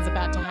something's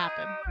about to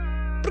happen.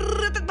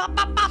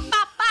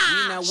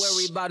 We not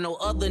worried about no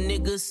other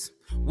niggas.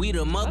 We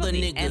the mother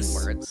niggas.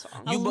 N-word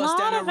song. You A bust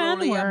down a lot of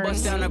rollie, I N-words.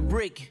 bust down a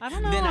brick. I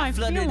don't know Then how I I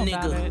flood a feel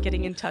about nigga. it.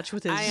 Getting in touch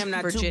with his I am not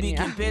to be Virginia.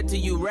 compared to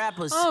you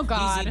rappers. Oh,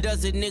 God. Easy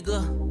does it,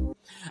 nigga.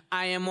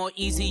 I am more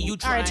easy. You All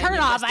try. right, turn it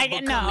off. I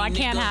can't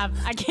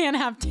can't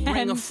have 10.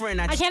 Bring a friend.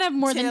 I can't have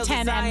more than Tails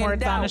 10 is ironed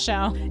N-words on a out.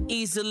 show.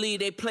 Easily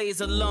they plays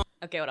alone.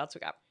 Okay, what else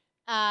we got?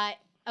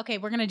 Okay,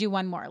 we're gonna do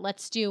one more.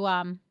 Let's do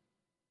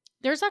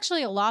there's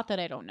actually a lot that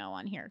I don't know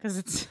on here because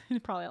it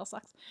probably all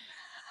sucks.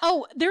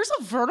 Oh, there's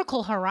a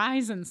Vertical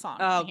Horizon song.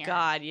 Oh on here.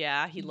 God,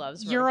 yeah, he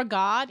loves. You're a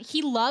God.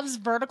 He loves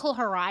Vertical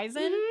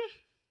Horizon.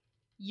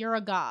 You're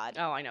a God.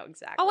 Oh, I know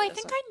exactly. Oh, I this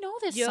think one. I know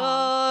this You're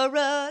song.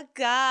 a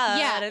god.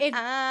 Yeah, and it-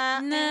 I-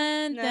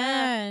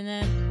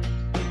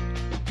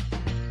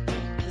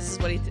 This is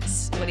what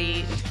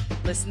he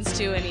listens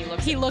to, and he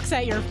looks. He looks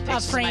at your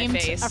Pictures my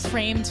face. a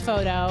framed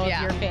photo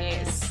Yeah. of your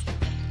face.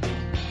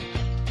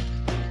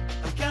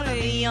 I've gotta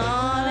be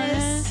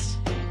honest.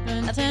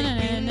 I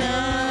think you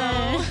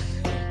know.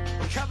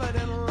 Covered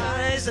in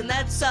lies, and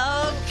that's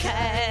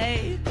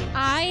okay.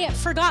 I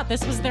forgot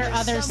this was their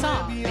other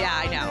song. Yeah,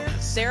 I know.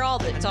 They're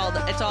all. It's all.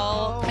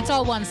 It's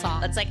all one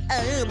song. It's like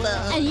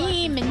oh,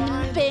 I'm in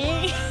the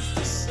bay.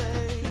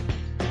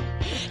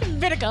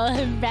 Vertical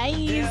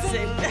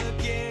Horizon.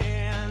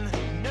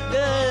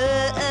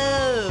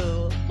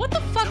 oh. What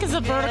the fuck is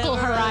a Vertical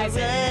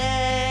Horizon?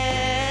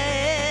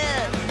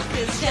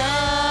 Cause you're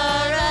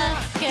a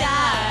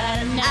god,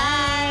 and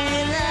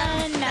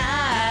I'm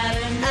not,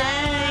 and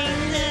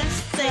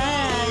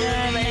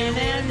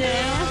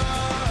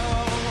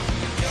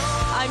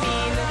I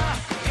mean,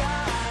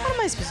 what am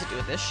I supposed to do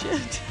with this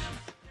shit?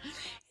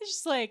 It's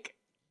just like,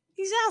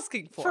 He's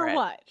asking for For it.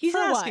 what? He's For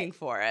what? asking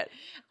for it.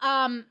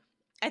 um,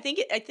 I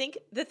think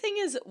the thing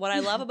is what I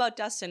love about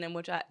Dustin and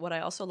what I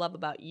also love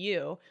about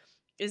you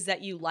is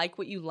that you like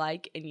what you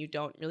like and you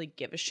don't really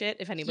give a shit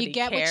if anybody you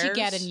get cares. what you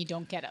get and you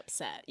don't get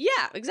upset.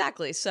 Yeah,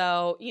 exactly.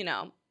 So,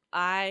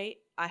 I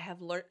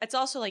have learned it's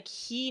also like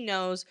he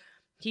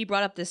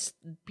brought this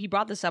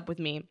up with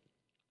me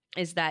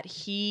is that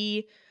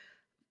he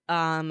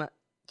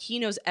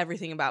knows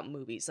everything about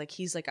movies. Like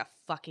he's like a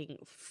fucking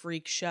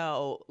freak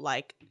show,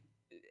 like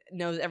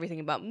knows everything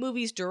about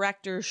movies,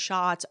 directors,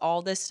 shots,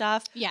 all this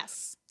stuff.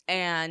 Yes.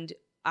 And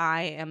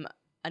I am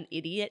an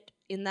idiot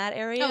in that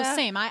area. Oh,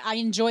 same. I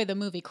enjoy the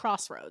movie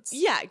Crossroads.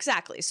 Yeah,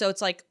 exactly. So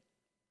it's like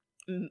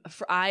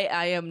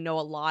I know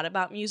a lot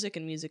about music,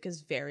 and music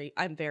is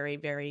I'm very,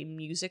 very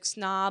music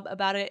snob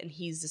about it, and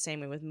he's the same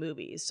way with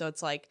movies. So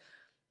it's like,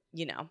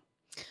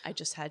 I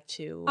just had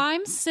to.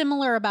 I'm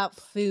similar about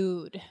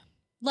food.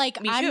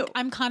 Like Me too.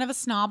 I'm kind of a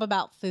snob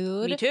about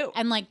food. Me too.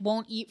 And like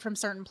won't eat from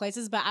certain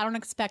places, but I don't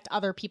expect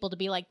other people to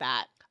be like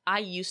that. I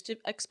used to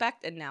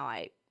expect, and now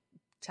I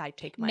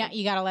take my. Now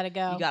you gotta let it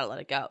go. You gotta let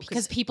it go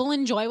because people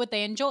enjoy what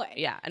they enjoy.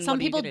 Yeah, and some what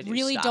are you people gonna do,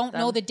 really stop don't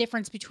know them? the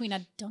difference between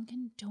a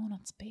Dunkin'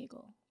 Donuts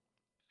bagel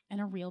and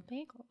a real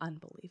bagel.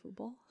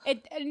 Unbelievable.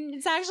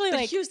 It's actually But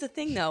like here's the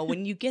thing, though: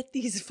 when you get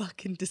these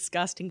fucking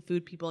disgusting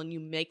food people and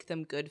you make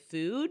them good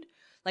food,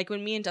 like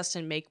when me and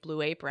Dustin make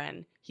Blue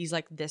Apron, he's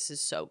like, "This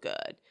is so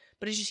good."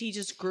 But it's just he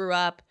just grew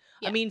up.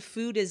 Yeah. I mean,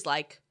 food is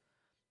like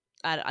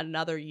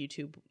another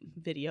YouTube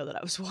video that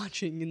I was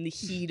watching in the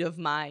heat of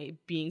my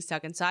being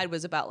stuck inside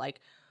was about like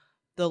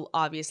the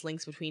obvious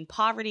links between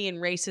poverty and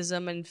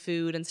racism and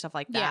food and stuff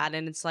like that. Yeah.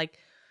 And it's like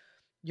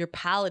your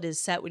palate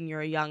is set when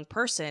you're a young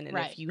person, and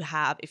Right.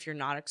 if you're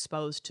not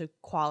exposed to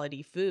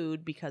quality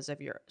food because of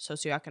your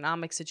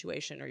socioeconomic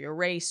situation or your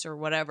race or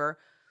whatever,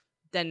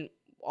 then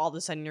all of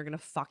a sudden you're gonna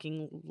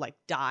fucking like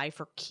die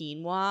for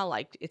quinoa.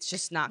 Like it's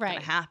just not Right.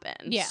 gonna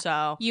happen. Yeah.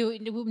 So you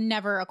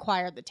never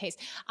acquired the taste.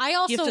 I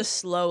also you have to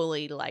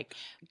slowly like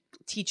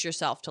teach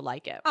yourself to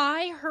like it.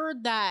 I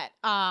heard that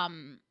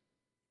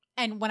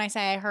and when I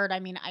say I heard, I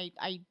mean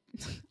I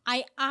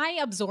I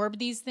absorb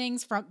these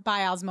things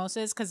by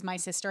osmosis because my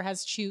sister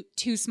has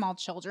two small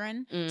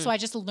children. So I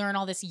just learn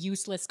all this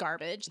useless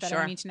garbage that I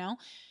don't need to know.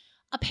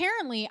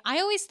 Apparently, I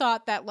always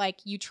thought that like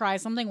you try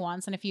something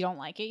once and if you don't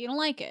like it, you don't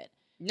like it.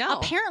 No.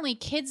 Apparently,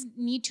 kids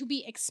need to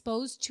be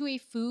exposed to a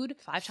food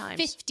 5 times.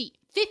 50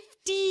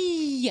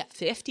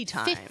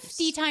 times.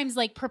 50 times,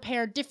 like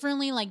prepared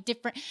differently, like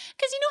different.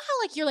 Because you know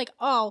how like you're like,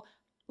 oh,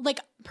 like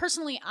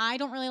personally, I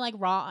don't really like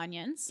raw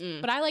onions,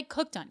 but I like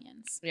cooked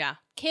onions. Yeah.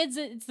 Kids,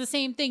 it's the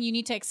same thing. You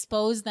need to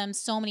expose them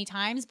so many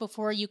times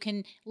before you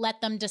can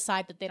let them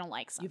decide that they don't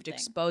like something. You have to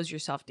expose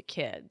yourself to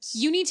kids.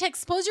 You need to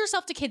expose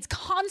yourself to kids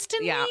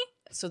constantly. Yeah.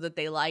 So that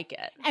they like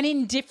it. And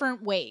in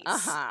different ways.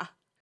 Uh-huh.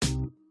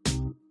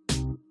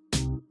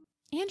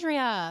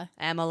 Andrea.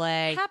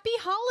 Emily. Happy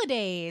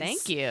holidays.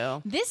 Thank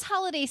you. This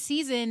holiday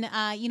season,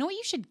 you know what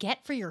you should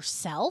get for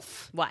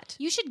yourself? What?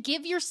 You should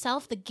give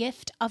yourself the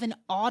gift of an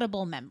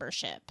Audible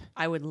membership.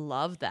 I would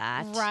love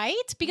that. Right?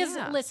 Because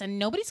Yeah. listen,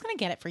 nobody's going to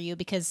get it for you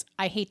because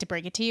I hate to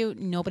break it to you,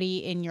 nobody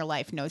in your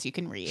life knows you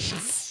can read.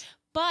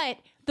 But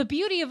the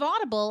beauty of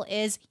Audible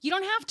is you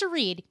don't have to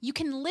read. You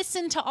can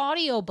listen to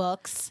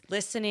audiobooks.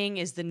 Listening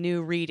is the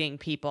new reading,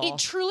 people. It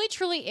truly,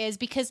 truly is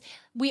because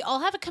we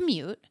all have a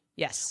commute.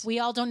 Yes. We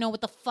all don't know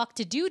what the fuck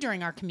to do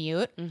during our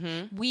commute.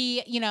 Mm-hmm.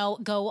 We,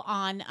 go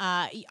on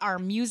our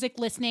music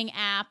listening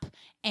app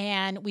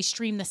and we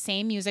stream the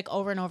same music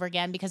over and over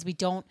again because we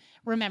don't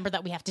remember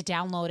that we have to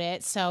download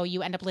it. So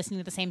you end up listening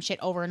to the same shit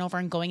over and over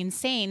and going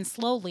insane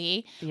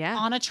slowly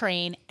on a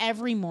train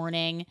every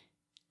morning,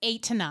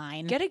 8 to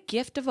 9. Get a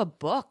gift of a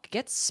book.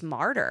 Get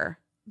smarter.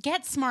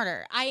 Get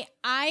smarter.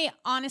 I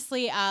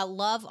honestly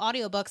love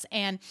audiobooks,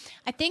 and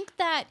I think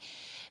that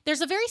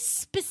there's a very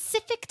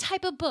specific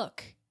type of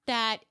book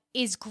that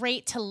is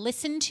great to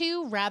listen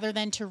to rather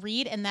than to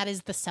read, and that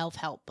is the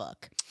self-help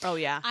book. Oh,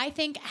 yeah. I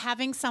think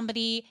having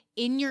somebody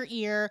in your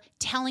ear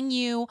telling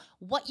you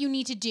what you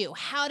need to do,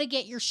 how to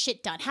get your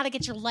shit done, how to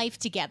get your life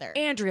together.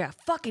 Andrea,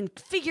 fucking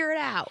figure it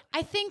out.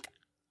 I think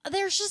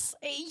there's just,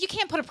 you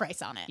can't put a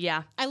price on it.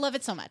 Yeah. I love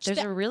it so much. There's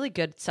a really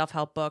good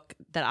self-help book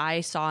that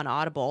I saw on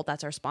Audible,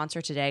 that's our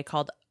sponsor today,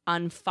 called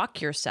Unfuck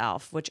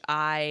Yourself, which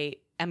I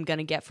am going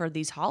to get for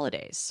these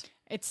holidays.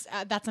 It's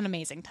that's an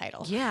amazing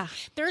title. Yeah.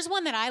 There's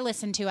one that I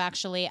listened to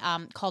actually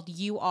called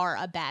You Are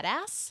a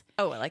Badass.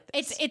 Oh, I like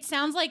this. It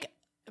sounds like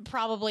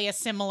probably a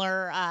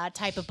similar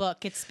type of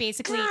book. It's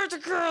basically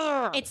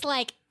it's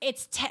like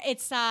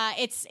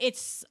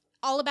it's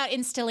all about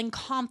instilling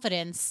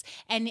confidence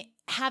and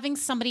having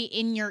somebody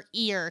in your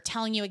ear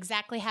telling you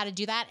exactly how to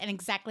do that and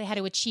exactly how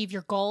to achieve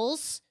your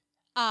goals.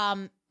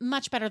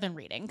 Much better than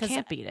reading.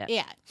 Can't beat it.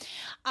 Yeah.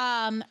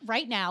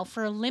 Right now,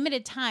 for a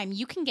limited time,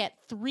 you can get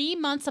 3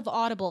 months of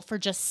Audible for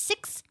just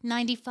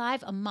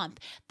 $6.95 a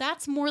month.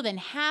 That's more than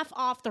half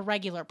off the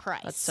regular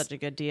price. That's such a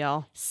good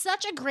deal.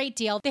 Such a great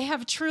deal. They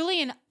have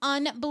truly an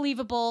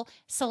unbelievable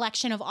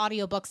selection of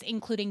audiobooks,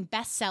 including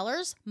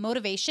bestsellers,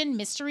 motivation,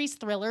 mysteries,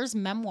 thrillers,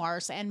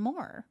 memoirs, and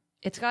more.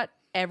 It's got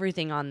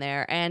everything on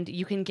there, and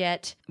you can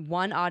get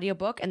 1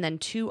 audiobook and then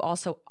 2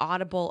 also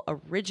Audible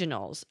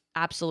originals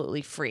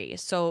absolutely free.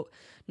 So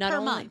not Per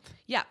only month.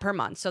 Yeah, per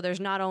month. So there's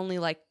not only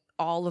like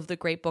all of the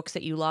great books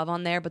that you love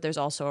on there, but there's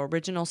also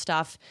original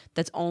stuff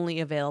that's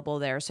only available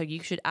there. So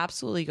you should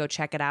absolutely go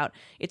check it out.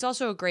 It's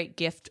also a great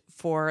gift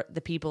for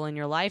the people in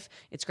your life.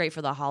 It's great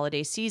for the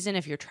holiday season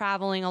if you're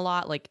traveling a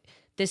lot. Like,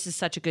 this is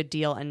such a good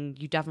deal, and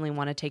you definitely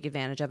want to take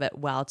advantage of it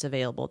while it's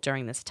available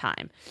during this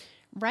time.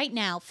 Right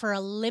now, for a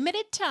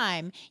limited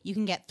time, you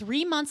can get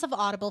 3 months of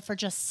Audible for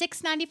just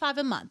 $6.95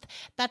 a month.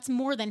 That's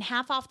more than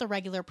half off the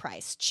regular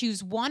price.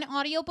 Choose 1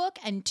 audiobook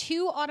and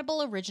 2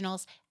 Audible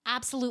originals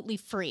absolutely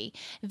free.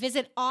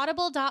 Visit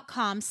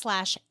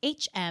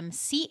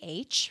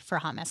audible.com/HMCH for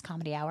Hot Mess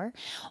Comedy Hour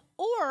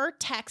or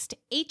text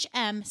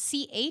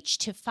HMCH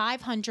to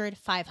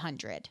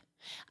 500-500.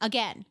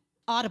 Again,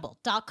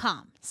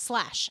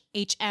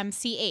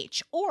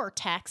 audible.com/HMCH or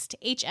text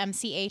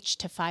HMCH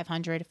to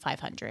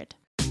 500-500.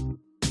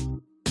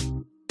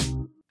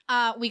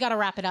 We got to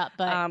wrap it up,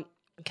 but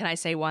Can I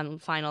say one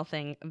final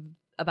thing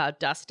about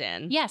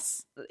Dustin?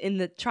 yes. In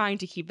the trying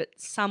to keep it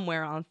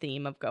somewhere on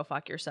theme of go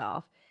fuck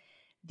yourself.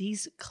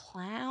 These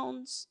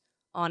clowns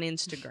on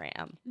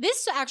Instagram.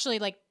 This actually,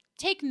 like,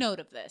 take note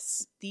of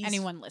this. These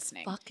anyone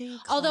listening. Fucking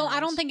clowns. Although I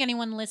don't think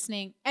anyone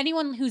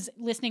who's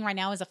listening right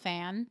now is a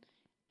fan.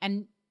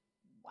 And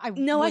I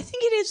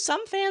think it is.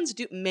 Some fans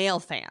do. Male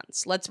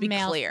fans. Let's be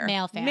clear.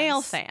 Male fans.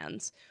 Male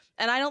fans.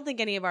 And I don't think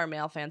any of our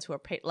male fans who are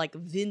paid, like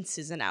Vince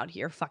isn't out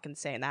here fucking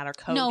saying that, or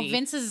Cody. No,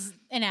 Vince is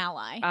an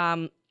ally.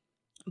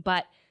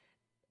 But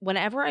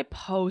whenever I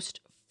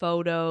post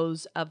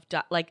photos of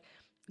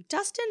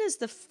Dustin is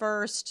the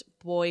first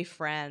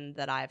boyfriend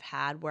that I've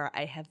had where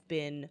I have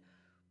been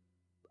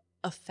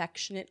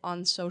affectionate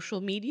on social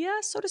media,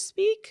 so to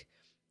speak.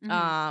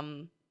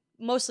 Mhm.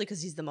 Mostly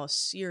because he's the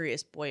most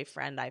serious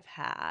boyfriend I've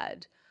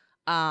had.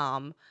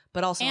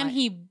 But also, and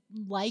he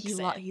likes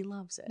it. He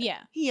loves it.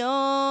 Yeah. You're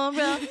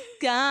a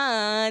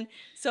god.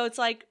 So it's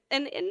like,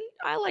 and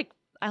I like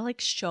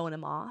showing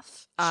him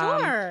off.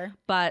 Sure.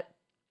 But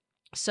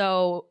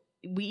so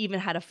we even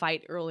had a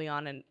fight early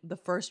on in the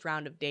first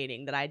round of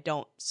dating that I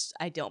don't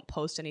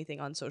post anything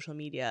on social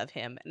media of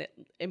him, and it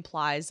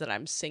implies that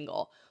I'm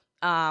single.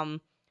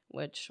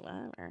 Which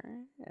whatever,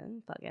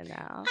 fucking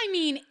now. I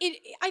mean,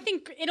 I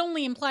think it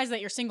only implies that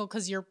you're single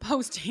because you're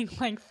posting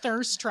like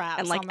thirst traps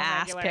And like on the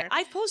ass regular. pic.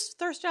 I post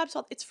thirst traps.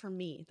 It's for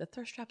me. The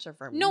thirst traps are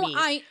for No, me.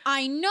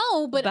 I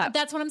know, but But-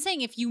 that's what I'm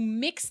saying. If you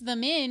mix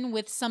them in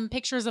with some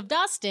pictures of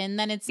Dustin,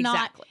 then it's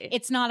Exactly.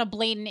 not a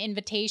blatant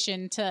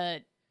invitation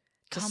to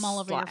come all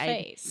over your slide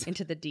face.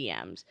 into the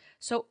DMs.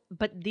 So,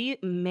 but the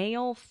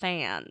male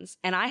fans,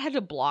 and I had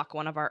to block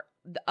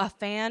a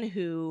fan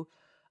who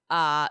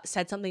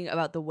said something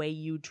about the way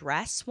you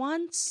dress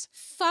once.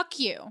 Fuck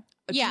you.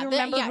 Do you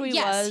remember who he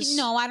was?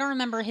 No, I don't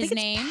remember I his think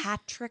name. it's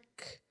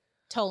Patrick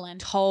Tolan.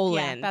 Tolan.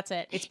 Yeah, that's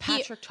it. It's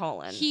Patrick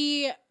Tolan.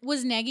 He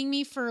was nagging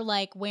me for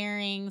like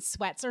wearing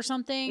sweats or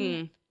something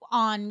Mm.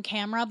 on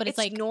camera, but it's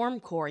like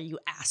normcore, you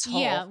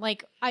asshole. yeah,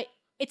 like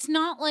it's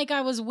not like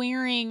I was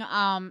wearing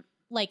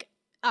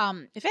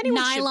If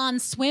anyone should- nylon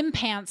swim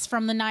pants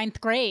from the 9th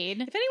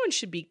grade. If anyone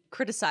should be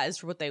criticized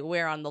for what they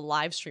wear on the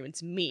live stream,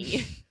 it's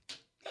me.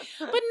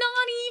 But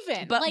not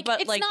even. But- like but,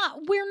 it's like-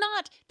 not we're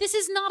not this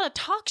is not a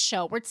talk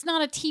show. Where it's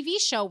not a TV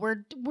show.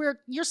 Where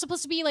you're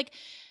supposed to be like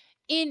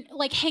in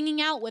like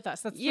hanging out with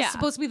us. That's Yeah.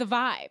 supposed to be the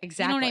vibe.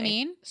 Exactly. You know what I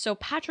mean? So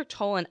Patrick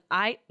Tolan,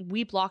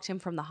 we blocked him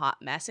from the Hot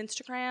Mess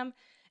Instagram,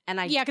 and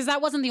Yeah, because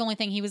that wasn't the only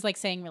thing. He was like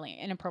saying really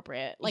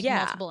inappropriate, like Yeah.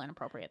 multiple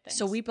inappropriate things.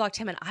 So we blocked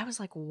him, and I was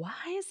like, "Why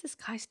is this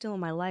guy still in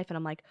my life?" And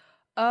I'm like,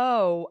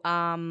 "Oh,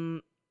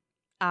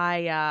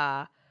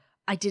 I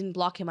didn't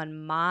block him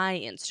on my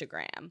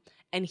Instagram."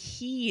 And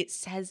he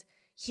says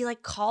he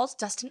like calls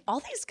Dustin. All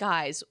these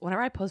guys,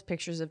 whenever I post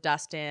pictures of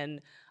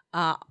Dustin,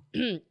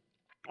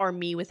 or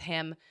me with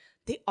him,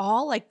 they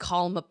all like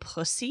call him a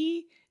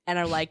pussy, and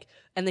are like,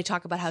 and they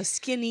talk about how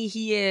skinny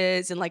he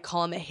is, and like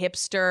call him a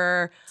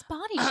hipster. it's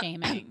body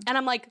shaming. And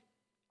I'm like,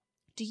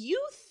 do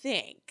you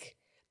think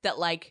that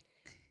like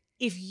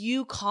if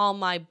you call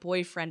my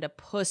boyfriend a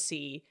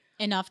pussy,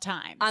 Enough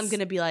times. I'm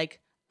gonna be like,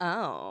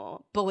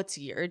 oh, but what's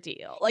your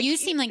deal? Like you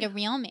seem like a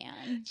real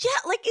man. yeah,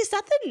 like is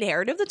that the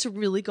narrative that's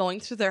really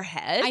going through their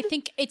head? I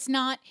think it's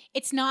not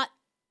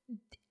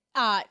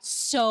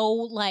so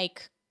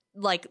like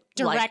like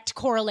direct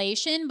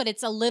correlation, but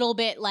it's a little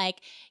bit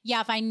like, yeah,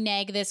 if I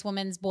nag this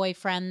woman's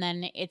boyfriend,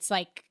 then it's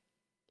like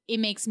it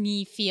makes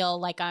me feel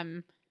like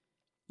I'm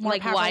more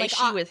like powerful. why like, is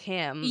she with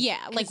him? Yeah,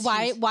 like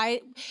 'Cause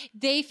why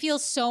they feel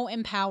so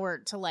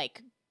empowered to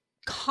like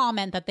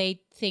comment that they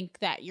think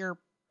that you're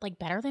like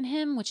better than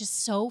him, which is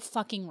so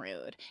fucking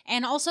rude.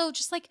 And also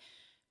just like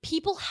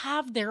people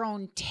have their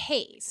own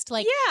taste.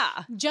 Like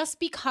yeah, just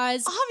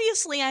because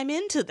obviously I'm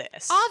into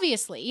this.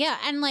 obviously, yeah.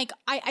 And like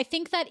I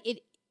think that it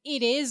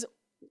is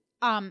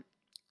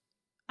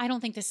I don't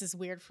think this is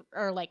weird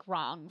or like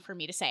wrong for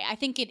me to say. I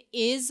think it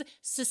is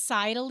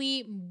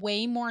societally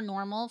way more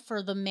normal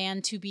for the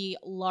man to be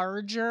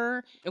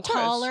larger, Of course.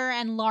 taller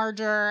and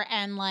larger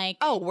and like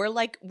Oh, we're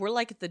like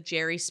the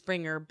Jerry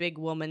Springer big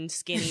woman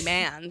skinny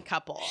man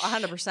couple,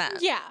 100%.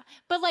 yeah.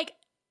 But like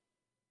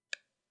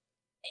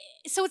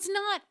so it's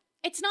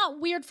not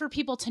weird for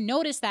people to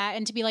notice that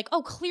and to be like,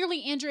 oh,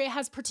 clearly Andrea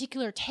has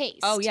particular taste.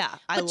 Oh yeah,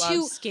 I But love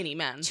to- skinny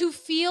men. To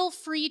feel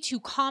free to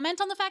comment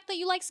on the fact that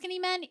you like skinny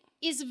men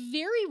is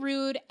very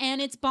rude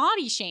and it's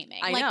body shaming.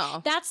 I like,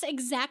 know. That's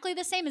exactly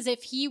the same as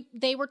if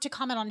they were to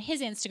comment on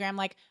his Instagram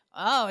like,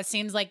 oh, it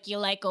seems like you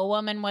like a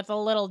woman with a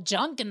little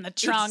junk in the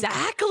trunk.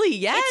 Exactly.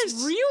 Yes.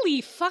 It's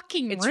really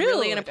fucking It's rude.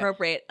 really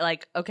inappropriate.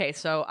 Like, okay,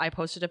 so I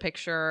posted a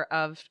picture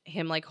of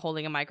him like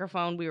holding a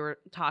microphone. We were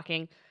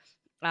talking,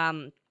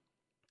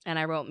 and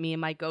I wrote me and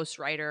my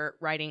ghostwriter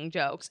writing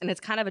jokes, and it's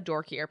kind of a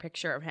dorkier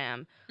picture of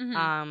him.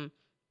 Mhm.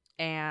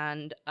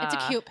 And It's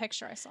a cute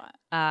picture. I saw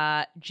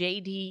it.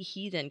 JD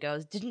Heathen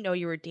goes, didn't know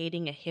you were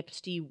dating a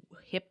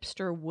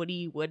hipster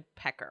Woody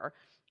Woodpecker.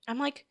 I'm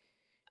like,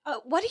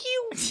 what do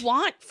you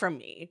want from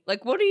me?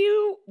 Like, what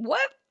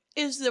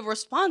is the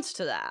response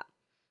to that?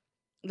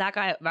 That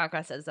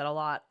guy says that a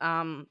lot.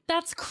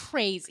 That's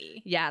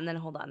crazy. Yeah, and then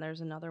hold on,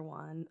 there's another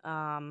one.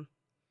 I'm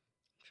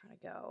trying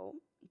to go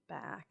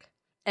back.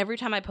 Every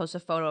time I post a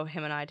photo of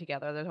him and I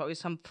together, there's always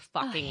some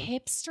fucking a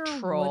hipster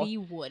troll. Woody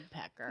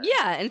Woodpecker.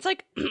 Yeah, and it's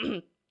like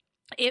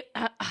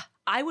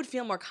I would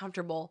feel more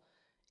comfortable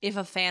if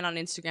a fan on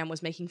Instagram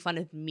was making fun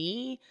of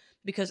me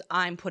because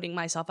I'm putting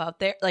myself out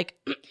there. Like,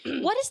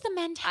 What is the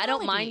mentality? I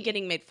don't mind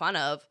getting made fun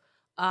of.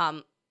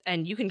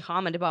 And you can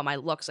comment about my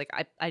looks. Like,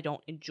 I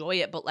don't enjoy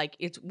it, but like,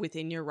 it's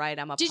within your right.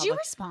 I'm a Did public. you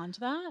respond to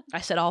that? I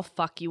said, I'll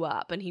fuck you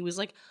up. And he was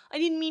like, I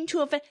didn't mean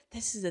to offend.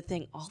 This is the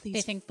thing. All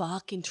these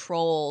fucking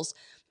trolls,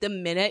 the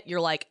minute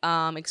you're like,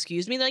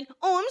 excuse me, they're like,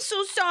 oh, I'm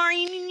so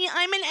sorry.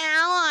 I'm an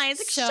ally.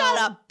 It's like, So, shut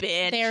up,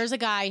 bitch. There's a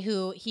guy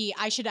who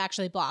I should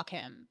actually block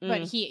him,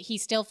 but Mm. he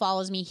still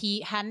follows me.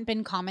 He hadn't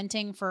been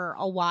commenting for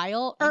a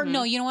while. Or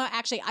no, you know what?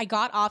 Actually, I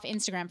got off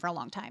Instagram for a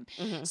long time.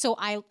 Mhm. So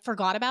I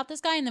forgot about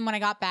this guy. And then when I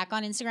got back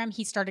on Instagram,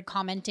 he started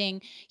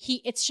commenting.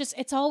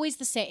 It's always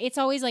the same. It's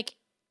always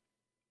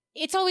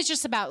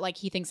just about like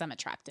he thinks I'm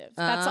attractive.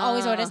 That's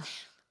always what it is.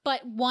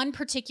 But one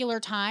particular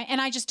time, and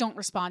I just don't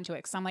respond to it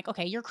because I'm like,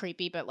 okay, you're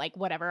creepy, but like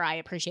whatever, I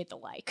appreciate the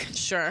like.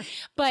 Sure.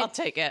 But I'll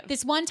take it.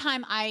 this one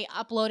time I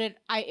uploaded,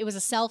 it was a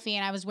selfie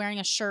and I was wearing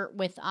a shirt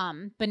with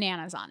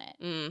bananas on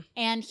it.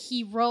 And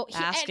he wrote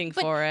Asking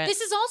but for it.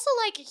 This is also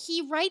like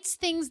he writes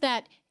things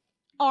that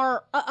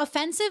are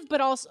offensive,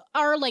 but also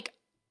are like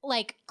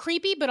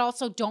creepy, but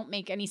also don't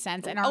make any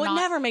sense and are it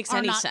never makes are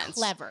any not sense.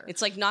 clever. It's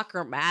like not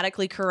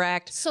grammatically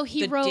correct. So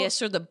he the wrote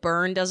diss or the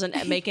burn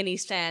doesn't make any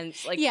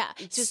sense. Like yeah,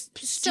 it's just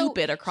So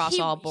stupid across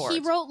all boards.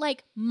 He wrote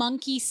like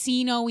monkey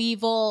see no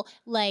evil,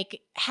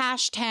 like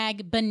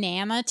hashtag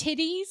banana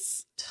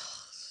titties.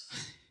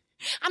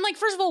 I'm like,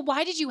 first of all,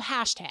 why did you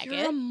hashtag You're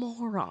it? a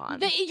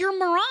moron. You're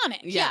moronic.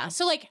 Yeah.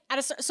 So like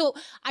so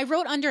I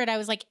wrote under it, I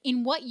was like,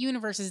 in what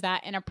universe is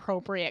that an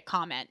appropriate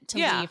comment to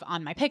leave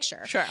on my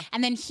picture? Sure.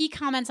 And then he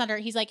comments under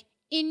it, he's like,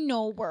 in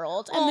no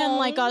world. And then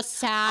like a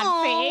sad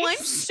I'm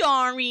face.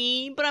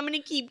 sorry, but I'm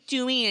gonna keep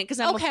doing it because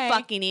I'm a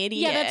fucking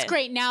idiot. Yeah, that's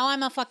great. Now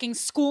I'm a fucking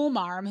school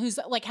marm who's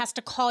like has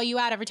to call you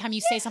out every time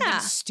you say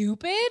something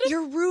stupid.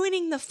 You're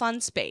ruining the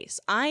fun space.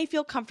 I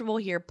feel comfortable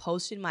here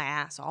posting my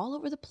ass all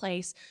over the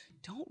place.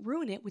 Don't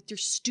ruin it with your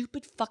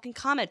stupid fucking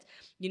comments.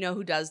 You know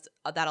who does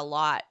that a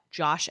lot?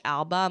 Josh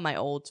Alba, my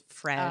old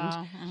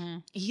friend.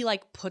 He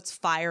like puts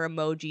fire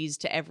emojis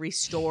to every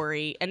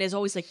story and is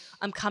always like,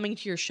 I'm coming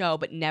to your show,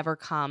 but never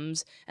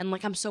comes. And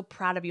like, I'm so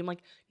proud of you. I'm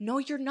like, no,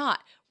 you're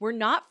not. We're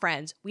not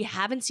friends. We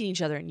haven't seen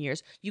each other in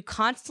years. You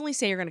constantly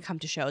say you're going to come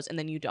to shows and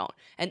then you don't.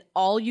 And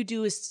all you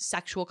do is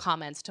sexual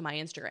comments to my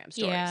Instagram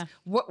stories. Yeah.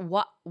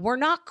 We're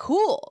not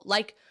cool.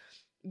 Like,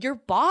 you're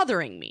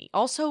bothering me.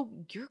 Also,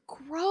 you're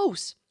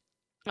gross.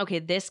 Okay,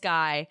 this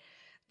guy,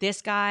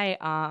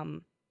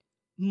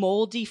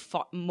 moldy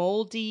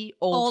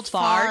old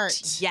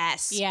fart.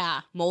 Yes. Yeah.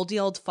 Moldy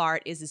old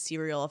fart is a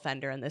serial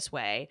offender in this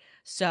way.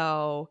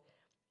 So,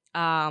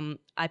 I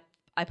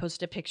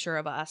posted a picture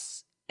of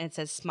us and it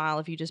says smile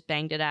if you just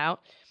banged it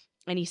out.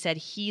 And he said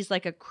he's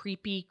like a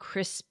creepy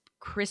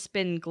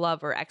Crispin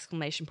Glover !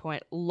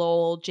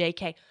 Lol,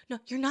 JK. No,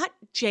 you're not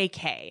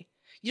JK.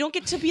 You don't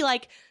get to be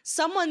like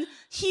someone,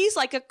 he's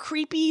like a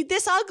creepy,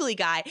 this ugly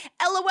guy.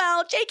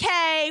 LOL,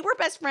 JK, we're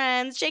best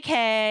friends,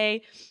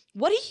 JK.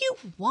 What do you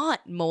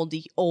want,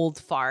 moldy old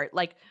fart?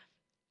 Like,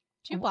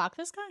 Did you block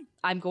this guy?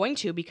 I'm going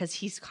to because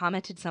he's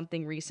commented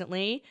something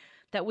recently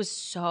that was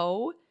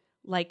so,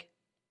 like,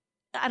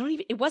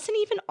 it wasn't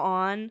even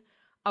on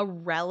a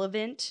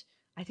relevant,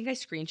 I think I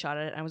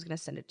screenshotted it and I was going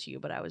to send it to you,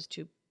 but I was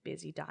too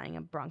busy dying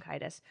of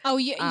bronchitis. Oh,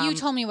 you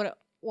told me what it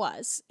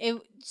was.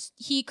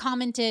 He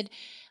commented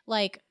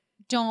like,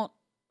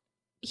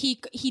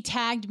 he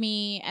tagged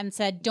me and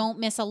said, don't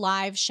miss a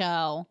live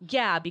show.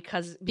 Yeah,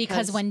 because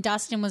when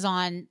Dustin was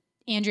on,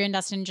 Andrea and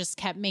Dustin just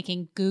kept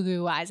making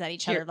goo eyes at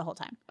each other the whole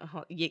time.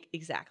 Yeah,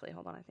 exactly.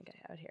 Hold on, I think I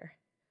have it here.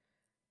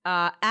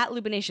 At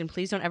Lubination,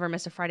 please don't ever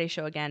miss a Friday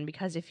show again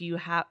because if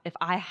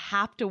I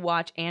have to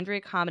watch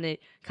Andrea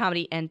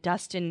comedy and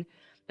Dustin,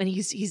 and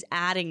he's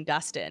adding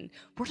Dustin,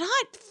 we're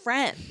not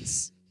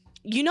friends.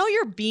 You know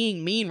you're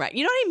being mean, right?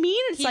 You know what I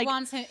mean? It's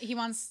he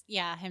wants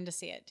him to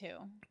see it too.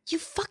 You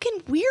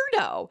fucking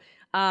weirdo.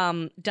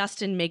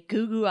 Dustin, make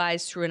goo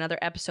eyes through another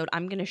episode.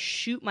 I'm gonna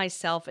shoot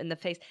myself in the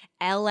face.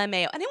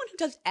 LMAO. Anyone who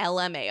does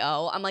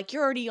LMAO, I'm like,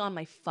 you're already on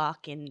my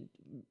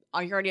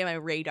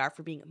radar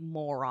for being a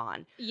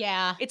moron.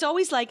 Yeah. It's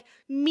always like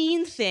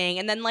mean thing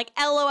and then like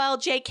LOL,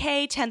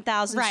 JK,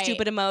 10,000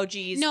 stupid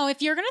emojis. No,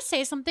 if you're going to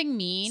say something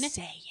mean,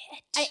 say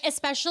it.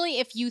 Especially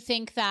if you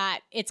think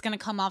that it's going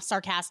to come off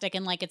sarcastic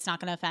and like it's not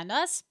going to offend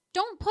us,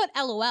 don't put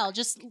LOL.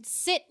 Just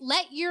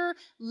let your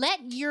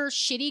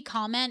shitty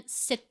comment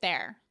sit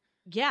there.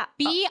 Yeah.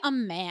 Be a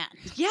man.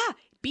 Yeah.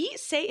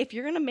 Say if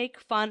you're going to make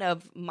fun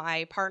of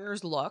my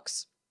partner's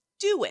looks,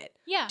 do it.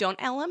 Yeah. Don't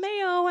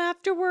LMAO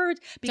afterwards.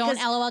 Don't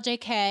LOL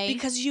JK.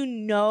 Because you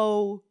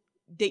know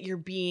that you're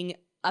being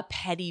a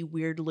petty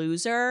weird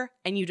loser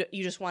and you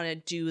just want to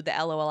do the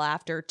LOL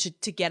after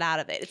to get out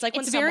of it. It's like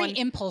when very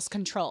impulse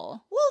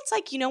control. Well, it's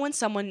like, you know, when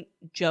someone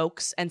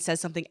jokes and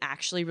says something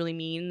actually really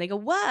mean, they go,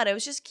 "What? I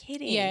was just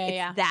kidding."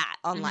 Yeah. That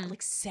online.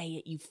 Like, say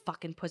it, you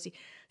fucking pussy.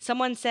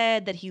 Someone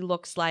said that he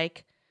looks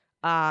like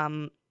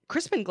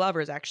Crispin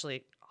Glover is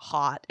actually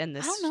hot in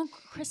this. I don't know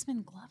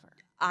Crispin Glover.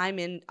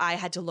 I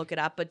had to look it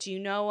up, but do you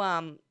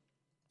know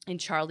in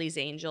Charlie's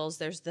Angels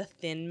there's the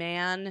Thin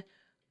Man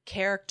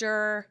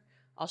character?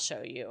 I'll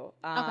show you.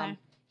 Okay.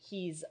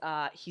 He's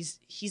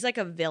like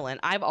a villain.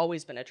 I've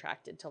always been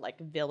attracted to like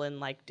villain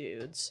like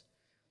dudes.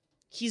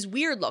 He's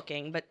weird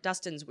looking, but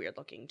Dustin's weird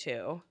looking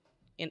too.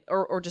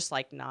 Or just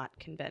like not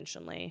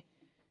conventionally.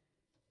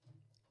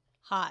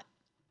 Hot.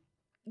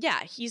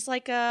 Yeah, he's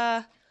like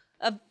a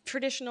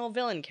traditional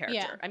villain character.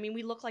 Yeah. I mean,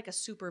 we look like a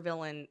super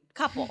villain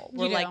couple. You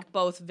We're do. like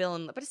both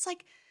villain, but it's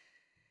like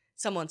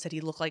someone said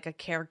he looked like a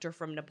character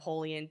from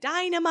Napoleon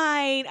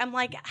Dynamite. I'm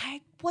like,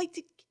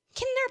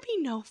 can there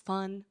be no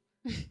fun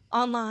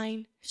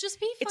online? Just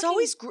be It's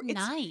always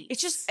nice.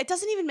 It's just it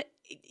doesn't even.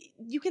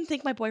 You can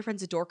think my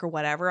boyfriend's a dork or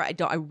whatever. I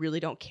really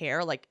don't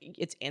care. Like,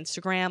 it's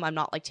Instagram. I'm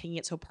not like taking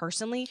it so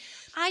personally.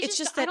 It's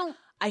just that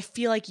I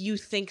feel like you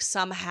think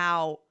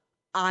somehow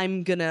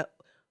I'm gonna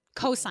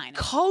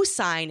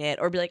co-sign it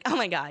or be like, oh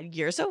my God,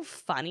 you're so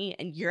funny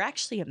and you're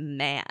actually a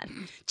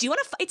man. Do you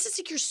want to fight? It's just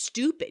like you're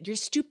stupid. Your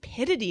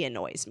stupidity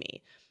annoys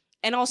me.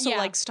 And also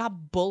like stop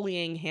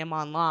bullying him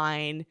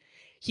online.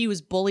 He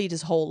was bullied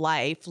his whole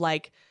life.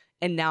 Like,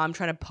 and now I'm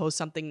trying to post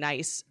something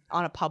nice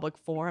on a public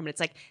forum and it's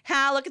like,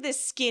 look at this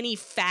skinny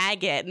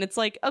faggot. And it's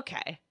like,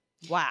 okay,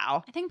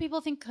 wow. I think people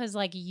think because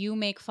like you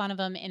make fun of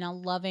him in a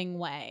loving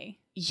way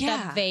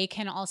that they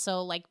can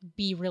also like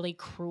be really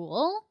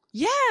cruel.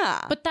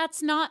 Yeah. But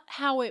that's not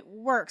how it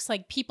works.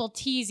 Like people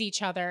tease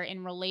each other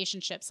in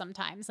relationships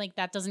sometimes. Like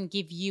that doesn't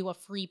give you a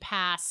free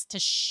pass to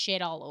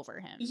shit all over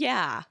him.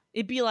 Yeah.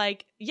 It'd be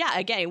like,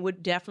 again, it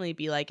would definitely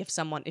be like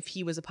if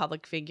he was a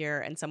public figure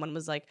and someone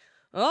was like,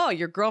 oh,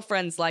 your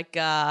girlfriend's like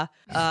kind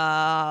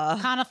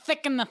of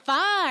thick in the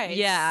thighs.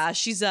 Yeah,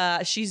 she's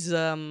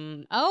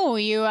oh,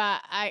 you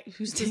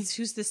who's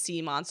the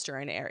sea monster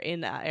in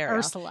Ariel?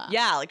 Ursula.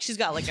 Yeah, like she's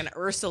got like an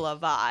Ursula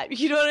vibe.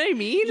 You know what I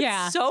mean?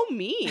 Yeah. It's so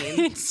mean.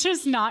 It's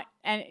just not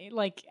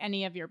like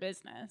any of your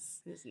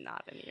business. It's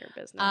not any of your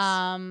business.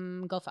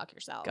 Go fuck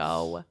yourself.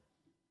 Go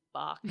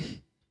fuck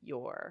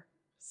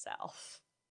yourself.